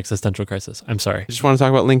having an existential crisis. I'm sorry. I just want to talk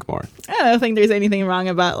about Link more. I don't think there's anything wrong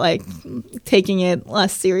about like taking it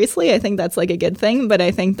less seriously. I think that's like a good thing. But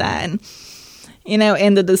I think that,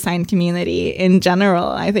 in the design community in general,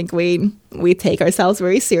 I think we take ourselves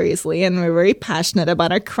very seriously and we're very passionate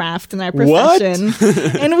about our craft and our What? profession.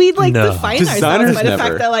 And we like No. define Designers ourselves by the never.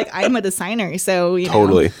 fact that like I'm a designer. So,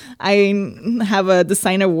 Totally. I have a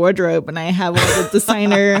designer wardrobe and I have all the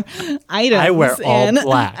designer items. I wear all and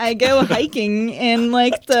black. I go hiking in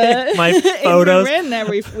like the Take my in photos. Marin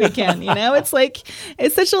every weekend. It's like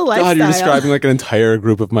it's such a lifestyle. God, you're describing like an entire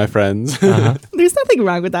group of my friends. There's nothing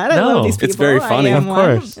wrong with that. I No, love these people. it's very funny. I am Of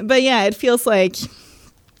course. one. But yeah, it feels like,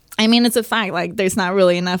 I mean, it's a fact. Like, there's not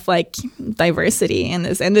really enough like diversity in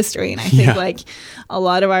this industry, and I think Yeah. like a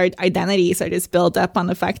lot of our identities are just built up on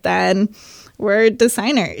the fact that we're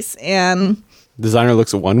designers, and Designer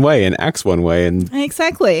looks one way and acts one way, and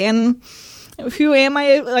exactly. And who am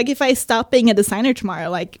I? Like, if I stop being a designer tomorrow,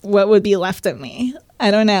 like, what would be left of me? I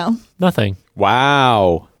don't know. Nothing.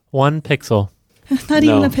 wow. 1 pixel. Not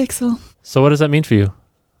No. even a pixel. So what does that mean for you?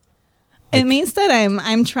 It means that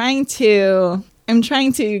I'm trying to I'm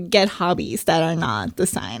trying to get hobbies that are not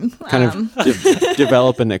design. Kind of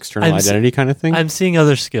develop an external identity kind of thing. I'm seeing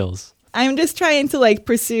other skills. I'm just trying to like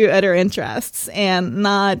pursue other interests and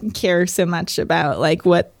not care so much about like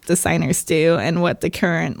what designers do and what the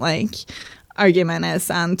current like argument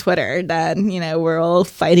is on Twitter that, you know, we're all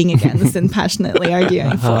fighting against and passionately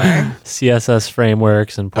arguing for. CSS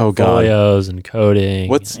frameworks and portfolios and coding.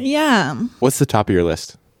 What's the top of your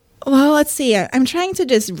list? Well, let's see. I'm trying to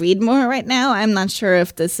just read more right now. I'm not sure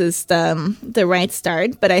if this is the right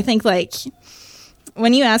start, but I think like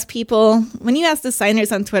when you ask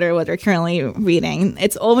designers on Twitter what they're currently reading,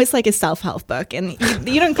 it's always like a self-help book. And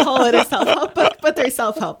you don't call it a self-help book, but they're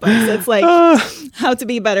self-help books. It's like how to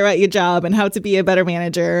be better at your job and how to be a better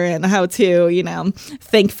manager and how to, you know,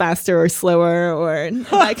 think faster or slower or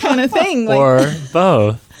that kind of thing. Like, or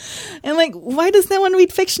both. And like, why does no one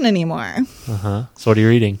read fiction anymore? So what are you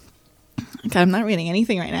reading? God, I'm not reading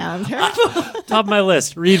anything right now. I'm terrible. Top of my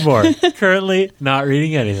list. Read more. Currently not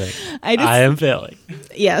reading anything. I am failing.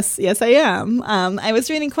 Yes, I am. I was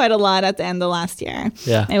reading quite a lot at the end of last year.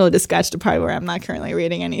 Yeah. I will just scratch the part where I'm not currently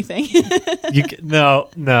reading anything. No,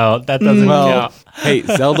 that doesn't count. Hey,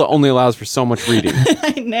 Zelda only allows for so much reading.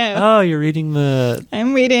 I know. Oh, you're reading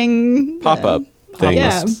I'm reading Pop-up things.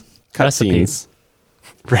 Yeah. Cutscenes.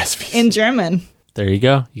 Recipes. In German. There you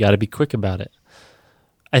go. You got to be quick about it.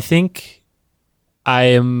 I think I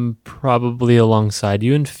am probably alongside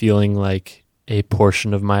you in feeling like a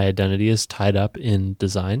portion of my identity is tied up in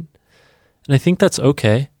design. And I think that's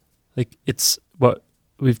okay. Like it's what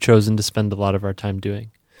we've chosen to spend a lot of our time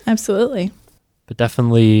doing. Absolutely. But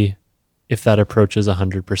definitely if that approaches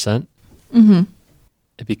 100%,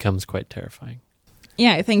 it becomes quite terrifying.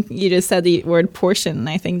 Yeah, I think you just said the word portion.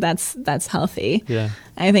 I think that's healthy. Yeah.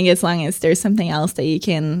 I think as long as there's something else that you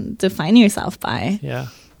can define yourself by. Yeah.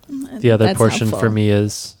 The other that's portion helpful. for me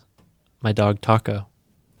is my dog Taco.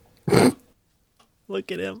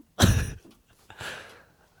 Look at him.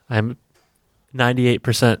 I'm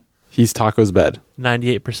 98%. He's Taco's bed.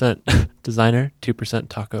 98% designer, 2%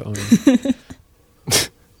 taco owner.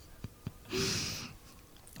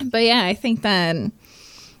 But yeah, I think that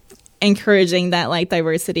encouraging that like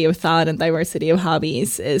diversity of thought and diversity of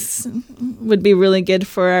hobbies would be really good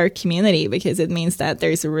for our community because it means that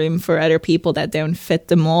there's room for other people that don't fit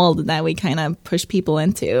the mold that we kind of push people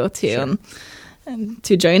into to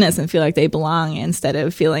join us and feel like they belong instead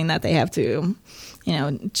of feeling that they have to, you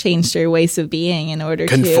know, change their ways of being in order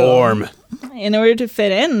to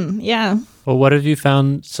fit in. Yeah. Well, what have you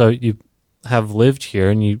found? So you have lived here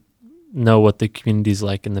and you know what the community's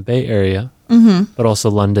like in the Bay Area, but also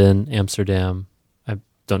London, Amsterdam. I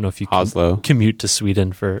don't know if you Oslo. Commute to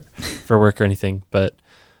Sweden for work or anything, but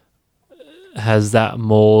has that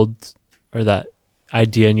mold or that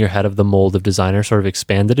idea in your head of the mold of designer sort of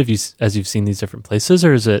expanded as you've seen these different places,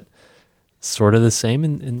 or is it sort of the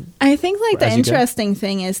same? I think like the interesting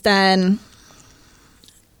thing is that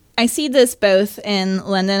I see this both in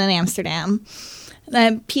London and Amsterdam.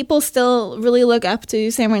 That people still really look up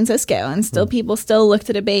to San Francisco and still people still look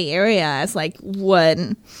to the Bay Area as like what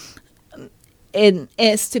it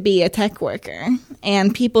is to be a tech worker.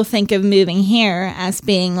 And people think of moving here as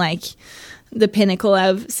being like the pinnacle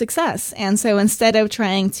of success. And so instead of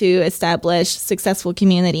trying to establish successful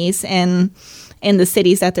communities in the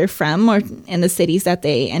cities that they're from or in the cities that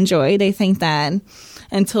they enjoy, they think that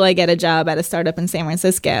until I get a job at a startup in San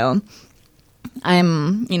Francisco,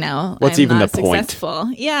 I'm even not the point?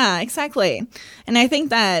 successful. Yeah, exactly. And I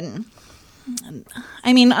think that,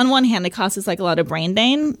 I mean, on one hand, it causes like a lot of brain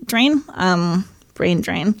drain,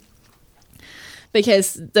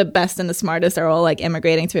 because the best and the smartest are all like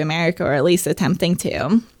immigrating to America or at least attempting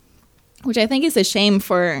to, which I think is a shame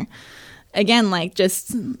for, again, like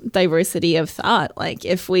just diversity of thought. Like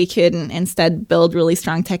if we could instead build really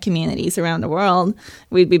strong tech communities around the world,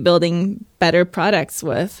 we'd be building better products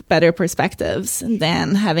with better perspectives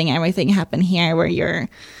than having everything happen here where you're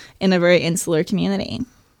in a very insular community.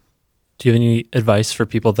 Do you have any advice for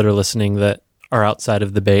people that are listening that are outside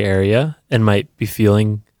of the Bay Area and might be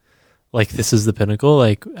feeling like this is the pinnacle?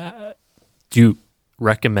 Like, do you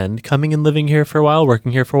recommend coming and living here for a while,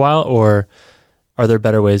 working here for a while, or are there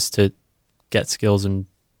better ways to get skills and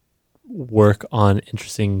work on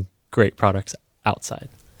interesting, great products outside?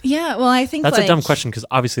 Yeah, well, I think that's a dumb question because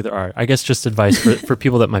obviously there are. I guess just advice for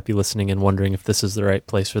people that might be listening and wondering if this is the right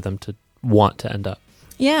place for them to want to end up.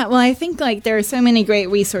 Yeah, well, I think like there are so many great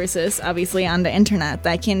resources, obviously, on the internet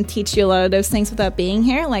that can teach you a lot of those things without being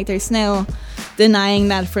here. Like, there's no denying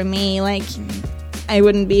that for me. Like, I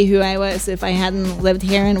wouldn't be who I was if I hadn't lived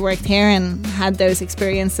here and worked here and had those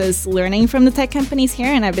experiences learning from the tech companies here,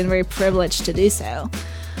 and I've been very privileged to do so.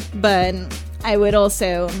 But I would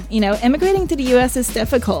also, immigrating to the U.S. is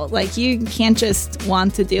difficult. Like, you can't just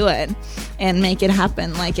want to do it and make it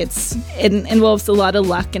happen. Like, it involves a lot of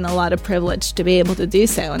luck and a lot of privilege to be able to do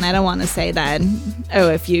so. And I don't want to say that,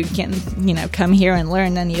 if you can, come here and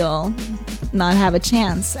learn, then you'll not have a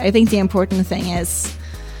chance. I think the important thing is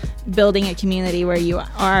building a community where you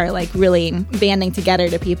are like really banding together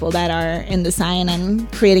the people that are in design and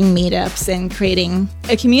creating meetups and creating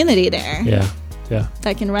a community there. Yeah.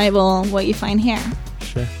 That can rival what you find here.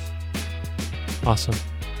 Sure. Awesome.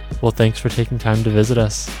 Well, thanks for taking time to visit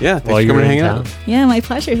us. Yeah, thanks while for you were coming in and hanging town. out. Yeah, my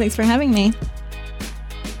pleasure. Thanks for having me.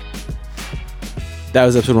 That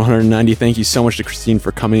was episode 190. Thank you so much to Christine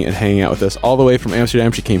for coming and hanging out with us all the way from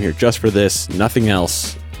Amsterdam. She came here just for this, nothing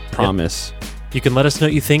else. Promise. You can let us know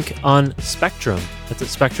what you think on Spectrum. That's at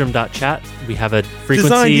spectrum.chat. We have a frequency.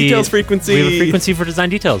 Design details frequency. We have a frequency for design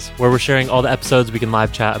details where we're sharing all the episodes. We can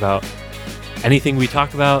live chat about anything we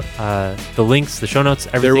talk about, the links, the show notes,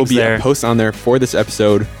 everything's There will be there. a post on there for this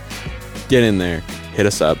episode. Get in there. Hit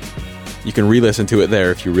us up. You can re-listen to it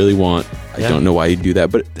there if you really want. I don't know why you do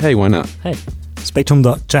that, but hey, why not? Hey.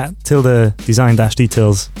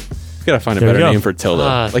 Spectrum.chat/design-details. You gotta find a There we better go. name for tilde.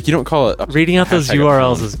 Like, you don't call it... Reading out those hashtag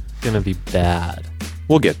URLs phone. is going to be bad.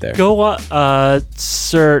 We'll get there. Go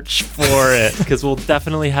search for it because we'll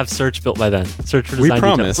definitely have search built by then. Search for We design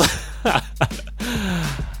promise. details.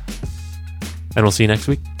 And we'll see you next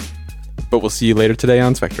week. But we'll see you later today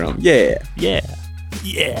on Spectrum. Yeah. Yeah.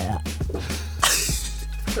 Yeah.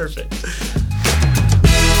 Perfect.